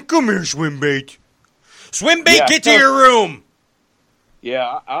 Come here, Swim Bait. Swim Bait, get to your room.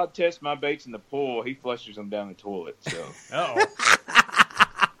 Yeah, I'll test my baits in the pool. He flushes them down the toilet. So.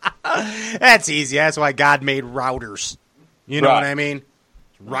 That's easy. That's why God made routers. You know what I mean?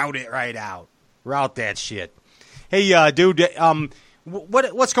 Route it right out. Route that shit. Hey, dude,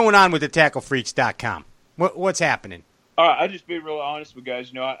 what's going on with the TackleFreaks.com? What's happening? All right, I'll just be real honest with you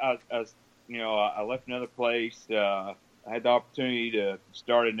guys. I left another place. I had the opportunity to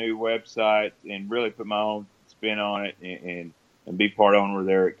start a new website and really put my own spin on it and be part owner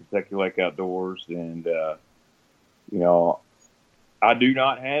there at Kentucky Lake Outdoors. And, I do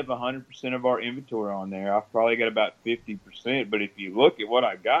not have 100% of our inventory on there. I've probably got about 50%. But if you look at what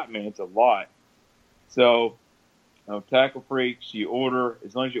I got, man, it's a lot. So, Tackle Freaks, you order,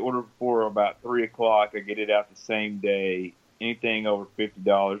 as long as you order before about 3 o'clock, I get it out the same day. Anything over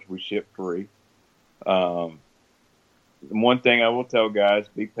 $50, we ship free. One thing I will tell guys,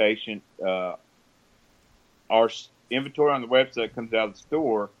 be patient. Our inventory on the website comes out of the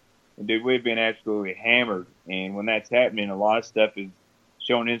store, and dude, we've been absolutely hammered. And when that's happening, a lot of stuff is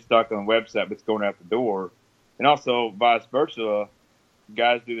showing in stock on the website, but it's going out the door. And also, vice versa,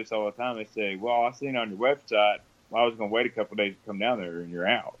 guys do this all the time. They say, well, I seen it on your website. Well, I was going to wait a couple of days to come down there, and you're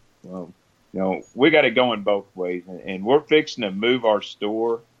out. Well, we got it going both ways, and we're fixing to move our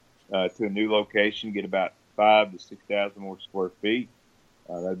store to a new location, get about 5,000 to 6,000 more square feet.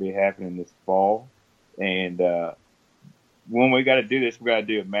 That'll be happening this fall, and when we got to do this, we got to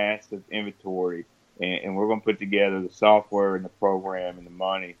do a massive inventory, and we're going to put together the software and the program and the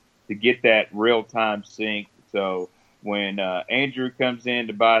money to get that real-time sync. So when Andrew comes in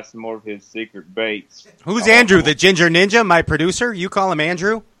to buy some more of his secret baits. Who's Andrew, the Ginger Ninja, my producer? You call him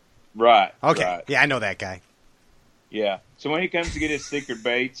Andrew? Right. Okay. Right. Yeah, I know that guy. Yeah. So when he comes to get his secret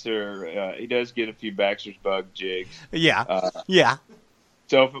baits, or he does get a few Baxter's Bug jigs. Yeah. Yeah.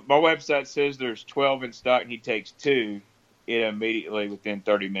 So if my website says there's 12 in stock and he takes 2, it immediately within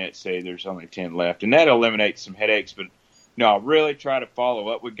 30 minutes say there's only 10 left. And that eliminates some headaches. But, I really try to follow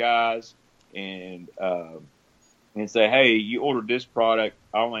up with guys and say, hey, you ordered this product.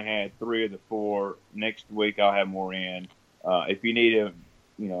 I only had 3 of the 4. Next week I'll have more in. If you need them,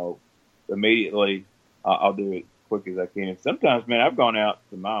 immediately, I'll do it quick as I can. And sometimes, man, I've gone out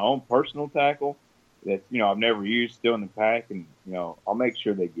to my own personal tackle that, I've never used still in the pack, and, I'll make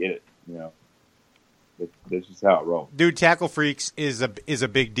sure they get it, This is how it rolls. Dude, Tackle Freaks is a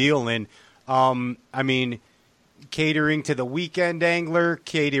big deal. And, catering to the weekend angler,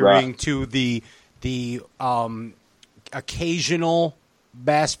 catering to the occasional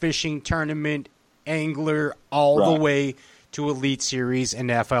bass fishing tournament angler, all the way to Elite Series and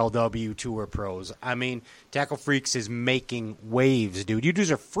FLW Tour Pros. Tackle Freaks is making waves, dude. You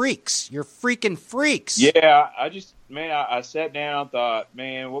dudes are freaks. You're freaking freaks. Yeah, I sat down and thought,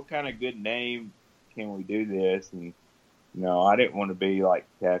 man, what kind of good name can we do this? And, I didn't want to be like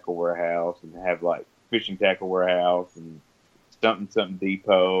Tackle Warehouse and have like Fishing Tackle Warehouse and something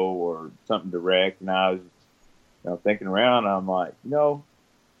depot or something direct. And I was, thinking around, I'm like, I'm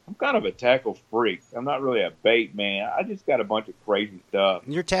kind of a tackle freak. I'm not really a bait man. I just got a bunch of crazy stuff.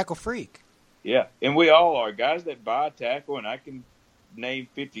 You're a tackle freak. Yeah, and we all are. Guys that buy tackle, and I can name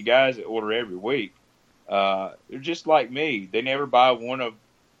 50 guys that order every week. They're just like me. They never buy one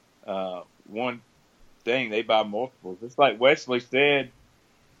thing. They buy multiples. It's like Wesley said.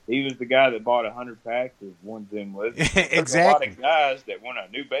 He was the guy that bought 100 packs of ones in with. Exactly. A lot of guys that when a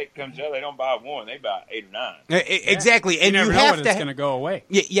new bait comes out, they don't buy 1. They buy 8 or 9. Exactly. And you never know have when to it's going to go away.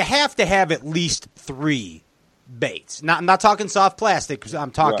 You have to have at least 3 baits. I'm not talking soft plastic.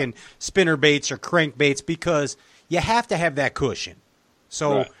 I'm talking spinner baits or crank baits, because you have to have that cushion.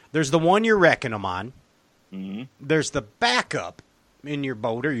 So there's the one you're wrecking them on. Mm-hmm. There's the backup in your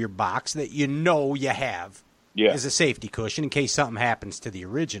boat or your box that you have. Yeah. As a safety cushion in case something happens to the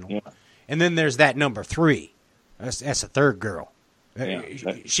original. Yeah. And then there's that number 3. That's a third girl. Yeah.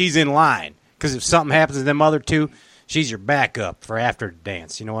 She's in line, because if something happens to them other 2, she's your backup for after the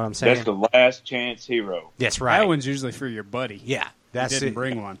dance. You know what I'm saying? That's the last chance hero. That's right. That one's usually for your buddy. Yeah. That's didn't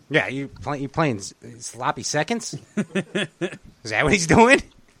bring one. Yeah, you playing sloppy seconds? Is that what he's doing?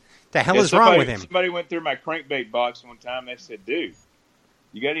 The hell is wrong with him? Somebody went through my crankbait box one time. They said, dude,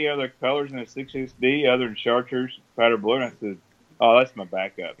 you got any other colors in the 6SD other than chartreuse, powder blue? And I said, oh, that's my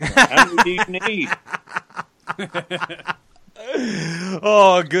backup. How many do you need?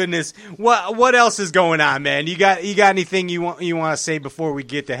 Oh, goodness. What else is going on, man? You got anything you want to say before we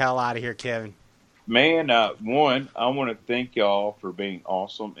get the hell out of here, Kevin? Man, one, I want to thank y'all for being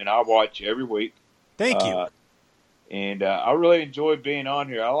awesome, and I watch every week. Thank you. And I really enjoy being on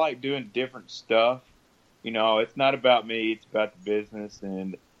here. I like doing different stuff. It's not about me. It's about the business,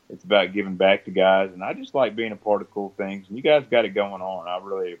 and it's about giving back to guys. And I just like being a part of cool things. And you guys got it going on. I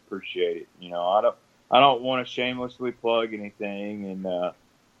really appreciate it. I don't want to shamelessly plug anything, and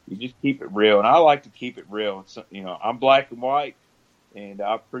you just keep it real. And I like to keep it real. So, I'm black and white, and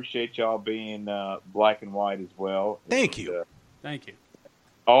I appreciate y'all being black and white as well. Thank you. Thank you.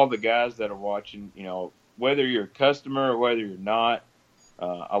 All the guys that are watching, whether you're a customer or whether you're not,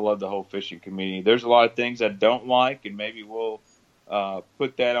 I love the whole fishing community. There's a lot of things I don't like, and maybe we'll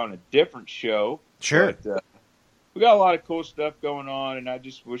put that on a different show. Sure. But, we got a lot of cool stuff going on, and I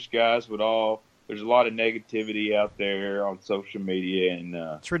just wish guys would all – there's a lot of negativity out there on social media. And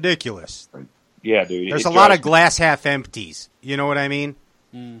it's ridiculous. Yeah, dude. There's a lot of glass half empties. You know what I mean?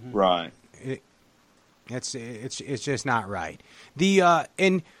 Mm-hmm. Right. It's just not right.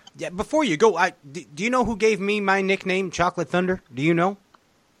 And before you go, do you know who gave me my nickname, Chocolate Thunder? Do you know?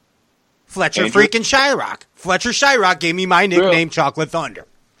 Fletcher Andrew? freaking Shyrock. Fletcher Shyrock gave me my nickname, Chocolate Thunder.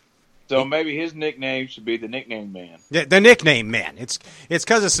 So maybe his nickname should be the Nickname Man. The Nickname Man. It's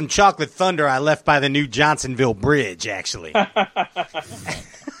because of some Chocolate Thunder I left by the new Johnsonville Bridge, actually.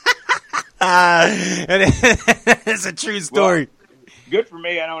 It's a true story. Well, good for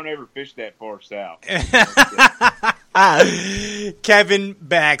me. I don't ever fish that far south. Kevin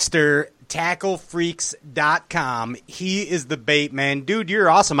Baxter, TackleFreaks.com. He is the bait man. Dude, you're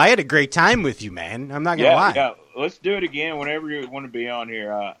awesome. I had a great time with you, man. I'm not going to lie. Yeah, let's do it again whenever you want to be on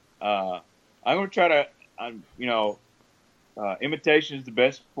here. I'm going to try to, imitation is the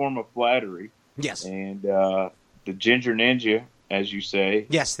best form of flattery. Yes. And the Ginger Ninja, as you say.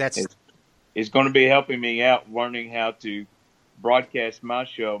 Yes, is going to be helping me out learning how to broadcast my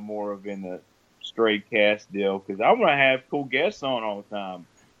show more of in the straight cast deal, because I want to have cool guests on all the time.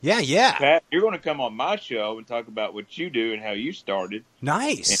 Yeah. Pat, you're going to come on my show and talk about what you do and how you started.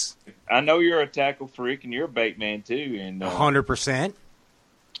 Nice. And I know you're a tackle freak and you're a bait man too. And 100%.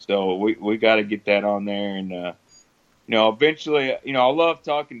 So we got to get that on there. And, eventually, I love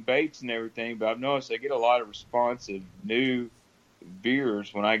talking baits and everything, but I've noticed I get a lot of responsive new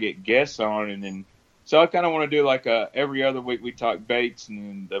viewers when I get guests on. And then, so I kind of want to do like every other week we talk baits, and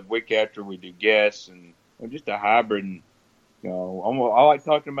then the week after we do guests, and just a hybrid. And, I like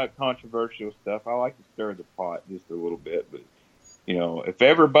talking about controversial stuff. I like to stir the pot just a little bit. But, if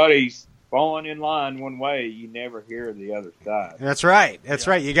everybody's falling in line one way, you never hear the other side. That's right.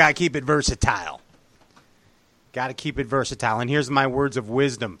 Right. You got to keep it versatile. And here's my words of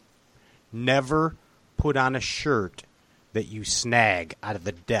wisdom. Never put on a shirt that you snag out of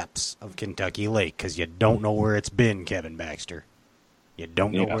the depths of Kentucky Lake, because you don't know where it's been, Kevin Baxter. You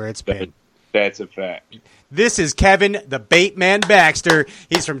don't know where it's been. That's a fact. This is Kevin, the Baitman Baxter.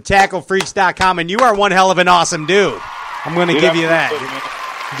 He's from TackleFreaks.com, and you are one hell of an awesome dude. I'm going to give you that.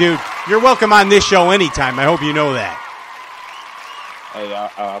 Dude, you're welcome on this show anytime. I hope you know that. Hey,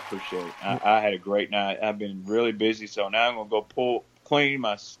 I appreciate it. I had a great night. I've been really busy, so now I'm going to go clean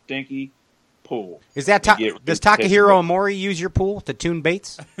my stinky pool. Is that does Takahiro Omori use your pool to tune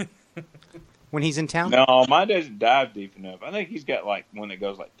baits when he's in town? No, mine doesn't dive deep enough. I think he's got like one that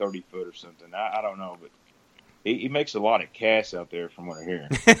goes like 30 foot or something. I don't know, but he makes a lot of casts out there from what I hear.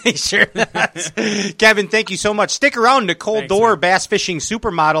 He sure does. Kevin, thank you so much. Stick around. Nicole Dorr, Bass Fishing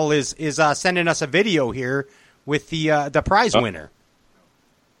Supermodel, is sending us a video here with the prize winner.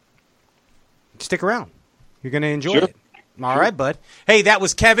 Stick around. You're going to enjoy it. All right, bud. Hey, that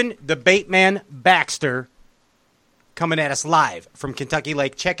was Kevin, the Baitman Baxter, coming at us live from Kentucky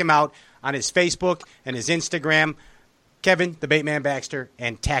Lake. Check him out on his Facebook and his Instagram. Kevin, the Baitman Baxter,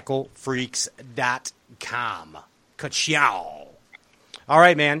 and TackleFreaks.com. Ka-chow. All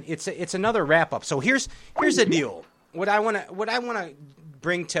right, man. It's another wrap up. So here's the deal. What I want to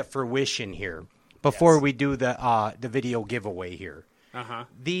bring to fruition here before we do the video giveaway here. Uh-huh.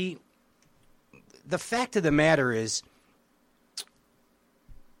 The fact of the matter is,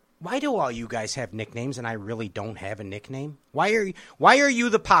 why do all you guys have nicknames and I really don't have a nickname? Why are you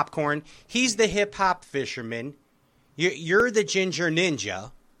the popcorn? He's the hip hop fisherman. You're the ginger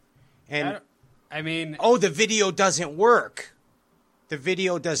ninja. And the video doesn't work. The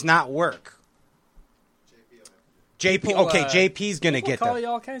video does not work. JP's gonna get call you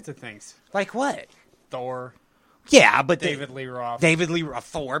all kinds of things. Like what? Thor. Yeah, but David Lee Roth,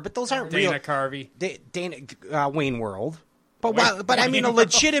 Thor, but those aren't Dana real. Carvey, Wayne World. But I mean a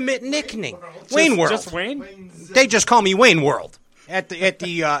legitimate nickname. Wayne World. Just Wayne? They just call me Wayne World at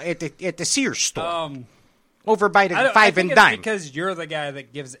the Sears store. Over by the Five and Dime. Because you're the guy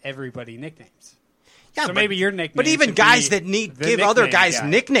that gives everybody nicknames. Yeah, so maybe your nickname. But even guys that give other guys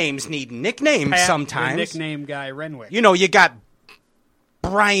nicknames need nicknames sometimes. The nickname guy, Renwick. You got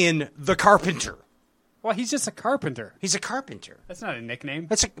Brian the Carpenter. Well, he's just a carpenter. He's a carpenter. That's not a nickname.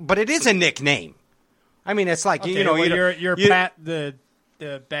 But it is a nickname. I mean, it's like you're Pat the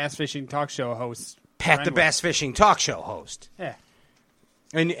bass fishing talk show host. Pat Renwick. The bass fishing talk show host. Yeah.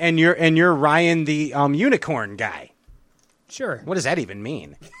 And you're Ryan the unicorn guy. Sure. What does that even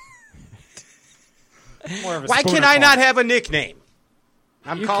mean? Why can I not have a nickname?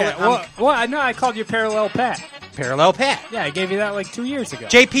 I called you Parallel Pat. Parallel Pat. Yeah, I gave you that like 2 years ago.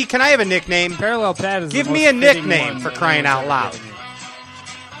 JP, can I have a nickname? Parallel Pat is Give me a nickname for crying out loud.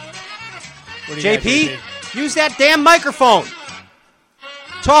 JP, use that damn microphone.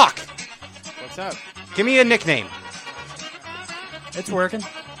 Talk. What's up? Give me a nickname. It's working.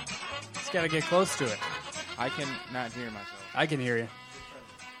 Just got to get close to it. I can not hear myself. I can hear you.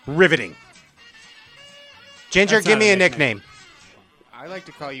 Riveting. Ginger, give me a nickname. I like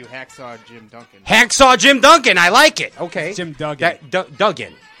to call you Hacksaw Jim Duncan. Hacksaw Jim Duncan. I like it. Okay. It's Jim Duggan.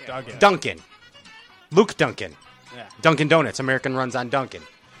 Duggan. Duggan. Duncan. Luke Duncan. Yeah. Dunkin' Donuts. American runs on Duncan.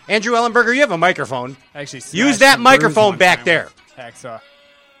 Andrew Ellenberger, you have a microphone. Actually, use that microphone back there. Hacksaw.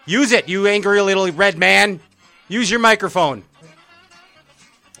 Use it, you angry little red man. Use your microphone.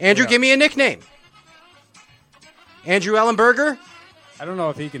 Andrew, give me a nickname. Andrew Ellenberger? I don't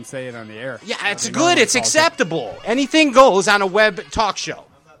know if he can say it on the air. Yeah, it's good. It's acceptable. Anything goes on a web talk show.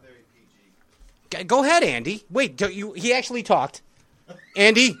 Go ahead, Andy. Wait, he actually talked.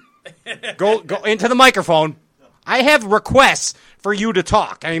 Andy, go into the microphone. I have requests for you to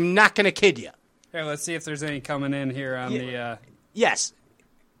talk. I'm not going to kid you. Here, let's see if there's any coming in here on the. Yes.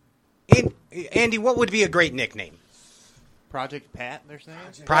 Andy, what would be a great nickname? Project Pat, they're saying?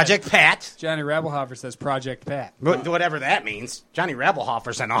 Project Pat. Johnny Rabelhofer says Project Pat. Whatever that means. Johnny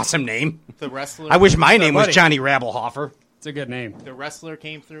Rabelhofer's an awesome name. The wrestler. I wish my name was buddy. Johnny Rabelhofer. It's a good name. The wrestler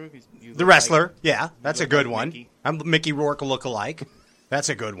came through. The wrestler. Yeah, that's a look good like one. Mickey. I'm Mickey Rourke lookalike. That's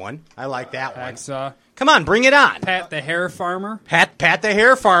a good one. I like that one. Hacksaw. Come on, bring it on. Pat the Hair Farmer. Pat the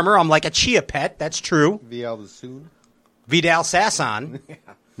hair farmer. I'm like a chia pet. That's true. VL the Soon. Vidal Sasson.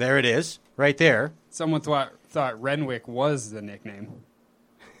 There it is. Right there. Someone thought Renwick was the nickname.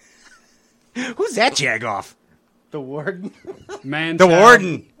 Who's that jagoff? The Warden. Man. The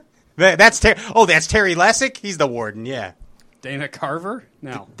Warden. That's Terry Lessick? He's the Warden, yeah. Dana Carver?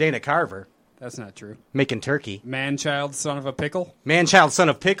 No, Dana Carver. that's not true. Making turkey. Man-child, son of a pickle. Man-child son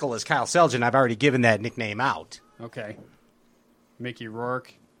of pickle is Kyle Selgin. I've already given that nickname out. Okay. Mickey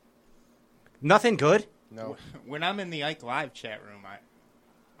Rourke. Nothing good? No. When I'm in the Ike Live chat room,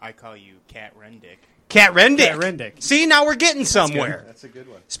 I call you Cat Rendick. Cat Rendick. Cat Rendick. See, now we're getting somewhere. That's a good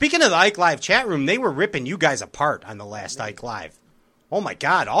one. Speaking of the Ike Live chat room, they were ripping you guys apart on the last Ike Live. Oh my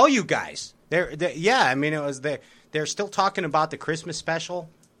God, all you guys. Yeah, I mean, it was they're still talking about the Christmas special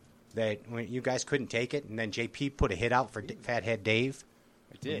that when you guys couldn't take it, and then JP put a hit out for Fathead Dave.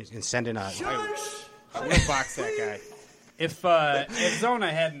 I did. And sending a. I will box that guy. If Zona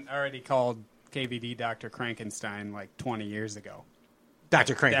hadn't already called KVD Dr. Krankenstein like 20 years ago,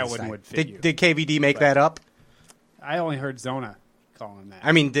 Dr. Krankenstein. That one would fit you. Did KVD make that up? I only heard Zona call him that.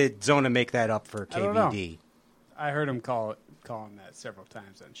 I mean, did Zona make that up for I don't know. KVD? I heard him call him that several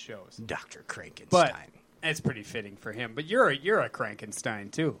times on shows. Dr. Krankenstein. But it's pretty fitting for him. But you're a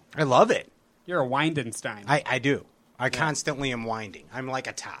Krankenstein too. I love it. You're a Windenstein. I do. I constantly am winding. I'm like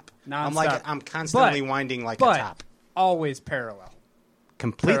a top. Nonstop. I'm constantly winding like a top. Always parallel.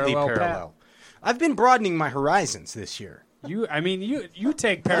 Completely parallel. I've been broadening my horizons this year. You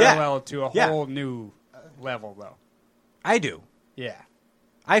take parallel to a whole new level though. I do. Yeah.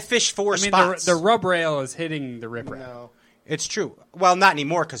 I fish four spots. The rub rail is hitting the riprap. No. It's true. Well, not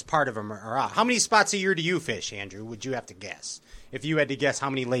anymore because part of them are out. How many spots a year do you fish, Andrew? Would you have to guess? If you had to guess how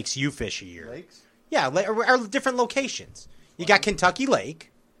many lakes you fish a year. Lakes? Yeah, or different locations. You got Kentucky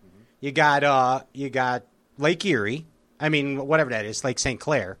Lake. Mm-hmm. You got Lake Erie. I mean, whatever that is, Lake St.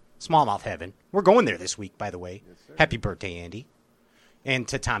 Clair, Smallmouth Heaven. We're going there this week, by the way. Yes, sir. Happy birthday, Andy. And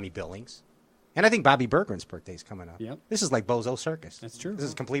to Tommy Billings. And I think Bobby Bergeron's birthday is coming up. Yep. This is like Bozo Circus. That's true. This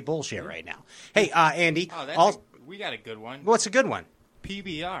is complete bullshit right now. Hey, Andy. Oh, we got a good one. What's a good one?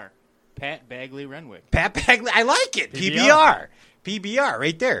 PBR. Pat Bagley Renwick. Pat Bagley. I like it. PBR. PBR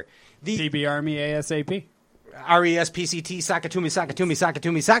right there. The PBR me ASAP. RESPCT,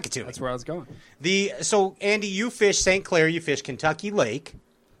 Sakatumi. That's where I was going. So, Andy, you fish St. Clair, you fish Kentucky Lake,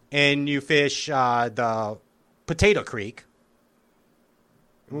 and you fish the Potato Creek.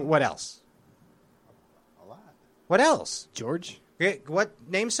 What else? A lot. What else? George?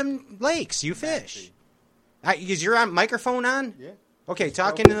 Name some lakes you fish. Is your microphone on? Yeah. Okay,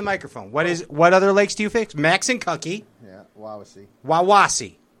 talk into the microphone. What other lakes do you fish? Max and Cucky. Yeah. Wawasee.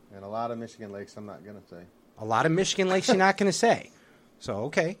 Wawasee. And a lot of Michigan lakes. I'm not gonna say. A lot of Michigan lakes you're not going to say. So,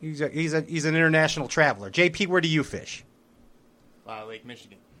 okay, he's an international traveler. JP, where do you fish? Lake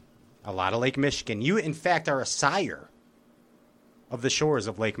Michigan. A lot of Lake Michigan. You, in fact, are a sire of the shores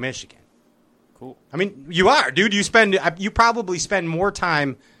of Lake Michigan. Cool. I mean, you are, dude. You probably spend more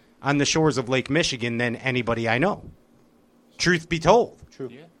time on the shores of Lake Michigan than anybody I know. Truth be told. True.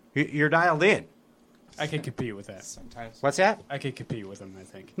 Yeah. You're dialed in. I could compete with that. Sometimes. What's that? I could compete with him, I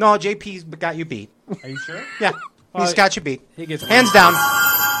think. No, JP's got you beat. Are you sure? Yeah, he's got you beat. He gets Hands Wednesdays. down.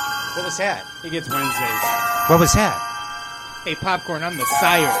 What was that? He gets Wednesdays. What was that? Hey, Popcorn, I'm the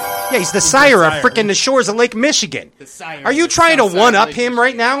sire. Yeah, he's the sire of sire. frickin' the shores of Lake Michigan. The sire. Are you of the trying to South Side one-up Lake him Michigan.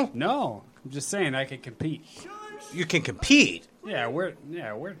 right now? No, I'm just saying I could compete. You can compete. Yeah, we're You-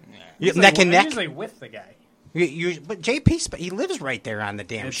 usually- neck and I'm neck. usually with the guy. But JP, he lives right there on the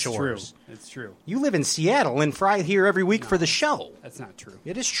damn It's shores. true. It's true. You live in Seattle and fly here every week for the show. That's not true.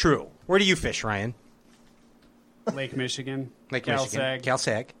 It is true. Where do you fish, Ryan? Lake Michigan. Lake Cal-Sag, Michigan.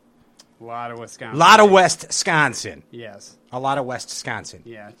 Calsag. A lot of Wisconsin. A lot of West Wisconsin. Yes. A lot of West Wisconsin.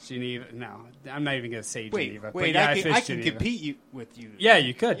 Yeah. Geneva. No, I'm not even going to say Geneva. Wait, but yeah, I fish can Geneva. compete with you. Yeah,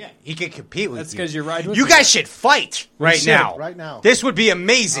 you could. Yeah. He could compete with That's you. because you ride with You me. guys should fight right should. now. Right now. This would be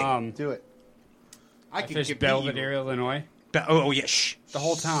amazing. Do it. I I can fish compete Belvedere, Illinois. Oh, yeah. Shh. The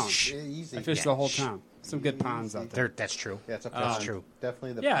whole town. Yeah, easy. I fish the whole town. some good ponds out there. That's true. Yeah, it's a That's pond. true.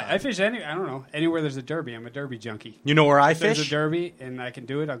 Definitely the Yeah, pond. I fish I don't know, anywhere there's a derby. I'm a derby junkie. You know where I If there's a fish? derby and I can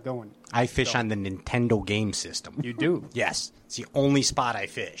do it, I'm going. I fish on the Nintendo game system. You do? Yes, it's the only spot I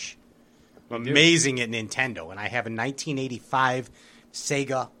fish. I'm amazing at Nintendo, and I have a 1985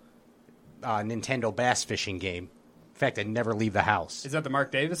 Sega Nintendo bass fishing game. In fact, I never leave the house. Is that the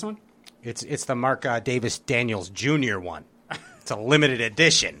Mark Davis one? It's the Mark Davis Daniels Jr. one. It's a limited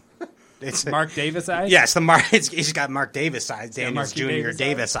edition. It's Mark Davis eyes? Yes, he's got Mark Davis eyes, Daniels Marky Jr. Davis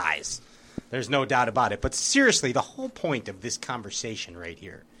Davis eyes. There's no doubt about it. But seriously, the whole point of this conversation right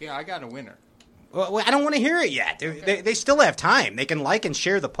here. Yeah, I got a winner. Well, I don't want to hear it yet. They still have time. They can like and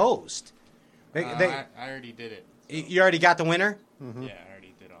share the post. I already did it. You already got the winner? Mm-hmm. Yeah, I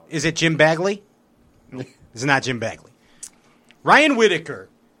already did all that. Is it Jim Bagley? No. It's not Jim Bagley. Ryan Whitaker,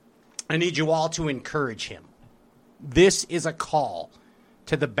 I need you all to encourage him. This is a call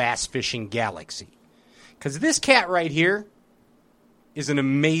to the bass fishing galaxy. Because this cat right here is an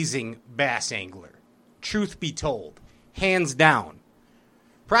amazing bass angler. Truth be told, hands down.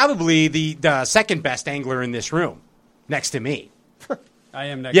 Probably the second best angler in this room, next to me. I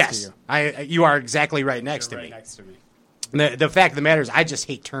am next Yes, to you. you are exactly right next You're to right me. next to me. The fact of the matter is, I just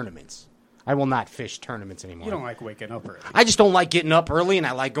hate tournaments. I will not fish tournaments anymore. You don't like waking up early. I just don't like getting up early, and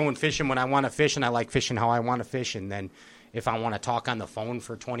I like going fishing when I want to fish, and I like fishing how I want to fish. And then if I want to talk on the phone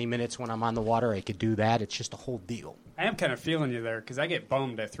for 20 minutes when I'm on the water, I could do that. It's just a whole deal. I am kind of feeling you there because I get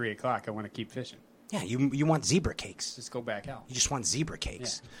bummed at 3 o'clock. I want to keep fishing. Yeah, you want zebra cakes. Just go back out. You just want zebra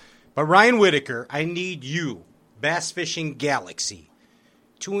cakes. Yeah. But Ryan Whitaker, I need you, Bass Fishing Galaxy,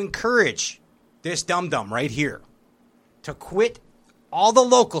 to encourage this dum-dum right here to quit all the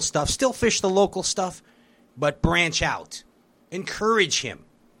local stuff, still fish the local stuff, but branch out. Encourage him.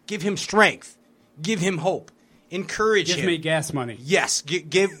 Give him strength. Give him hope. Encourage him. Give me gas money. Yes.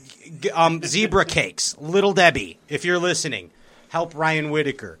 Give zebra cakes. Little Debbie, if you're listening, help Ryan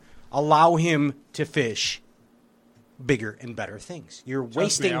Whitaker. Allow him to fish bigger and better things. You're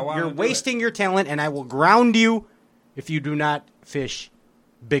wasting your talent, and I will ground you if you do not fish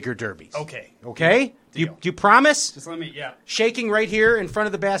bigger derbies. Okay. Okay? Do you promise? Just let me, yeah. Shaking right here in front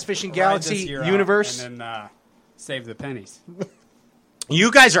of the Bass Fishing Galaxy universe. And then save the pennies.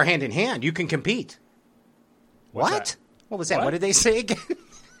 You guys are hand in hand. You can compete. What's What? that? What was that? What did they say again?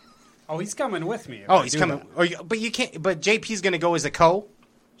 Oh, he's coming with me. Oh, he's coming. But you can't. But JP's going to go as a co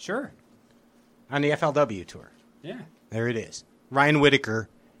Sure. on the FLW tour. Yeah. There it is. Ryan Whitaker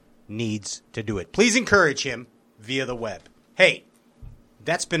needs to do it. Please encourage him via the web. Hey,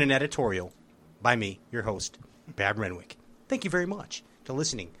 that's been an editorial by me, your host, Pat Renwick. Thank you very much for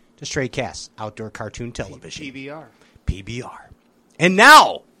listening to Stray Cast Outdoor Cartoon Television. PBR. And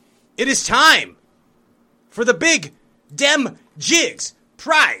now, it is time for the big Dem Jigs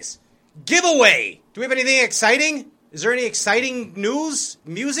prize giveaway. Do we have anything exciting? Is there any exciting news,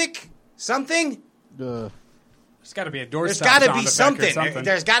 music, something? There's got to be a doorstop. There's got to sound be effect something. or something.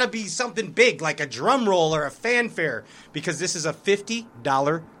 There's got to be something big, like a drum roll or a fanfare, because this is a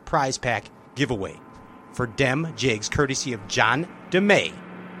 $50 prize pack giveaway for Dem Jigs, courtesy of John DeMay.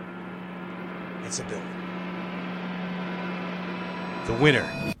 It's a bill. The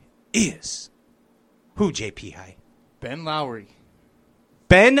winner is who, JP High? Ben Lowry.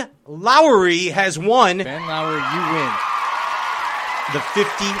 Ben Lowry has won Ben Lowry, you win. the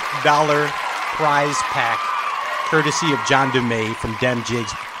 $50 prize pack, courtesy of John DeMay from Dem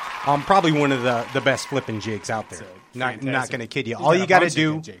Jigs. Probably one of the best flipping jigs out there. Not going to kid you. All you got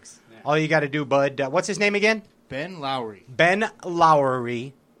to do, bud. What's his name again? Ben Lowry. Ben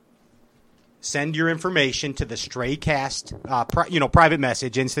Lowry. Send your information to the Straycast, private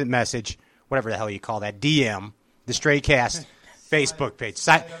message, instant message, whatever the hell you call that, DM, the Straycast Facebook page.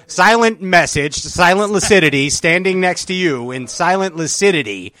 Silent message, silent lucidity, standing next to you in silent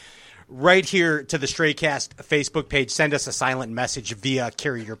lucidity, right here to the Straycast Facebook page. Send us a silent message via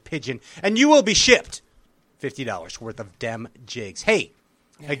carrier pigeon, and you will be shipped $50 worth of Dem Jigs. Hey,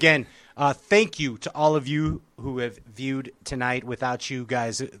 again, thank you to all of you who have viewed tonight. Without you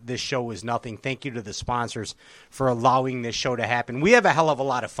guys, this show is nothing. Thank you to the sponsors for allowing this show to happen. We have a hell of a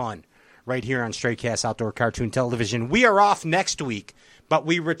lot of fun right here on Straycast Outdoor Cartoon Television. We are off next week, but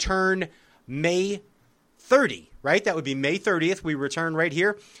we return May 30, right? That would be May 30th. We return right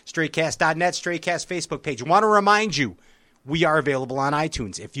here, Straycast.net, Straycast Facebook page. Want to remind you, we are available on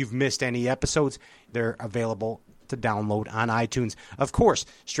iTunes. If you've missed any episodes, they're available to download on iTunes. Of course,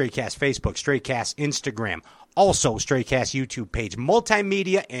 Straycast Facebook, Straycast Instagram, also Straycast YouTube page,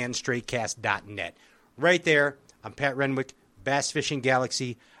 multimedia, and Straycast.net. Right there, I'm Pat Renwick, Bass Fishing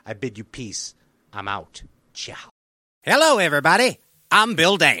Galaxy. I bid you peace. I'm out. Ciao. Hello, everybody. I'm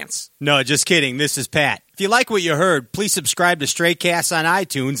Bill Dance. No, just kidding. This is Pat. If you like what you heard, please subscribe to Stray Cast on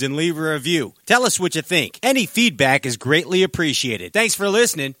iTunes and leave a review. Tell us what you think. Any feedback is greatly appreciated. Thanks for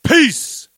listening. Peace!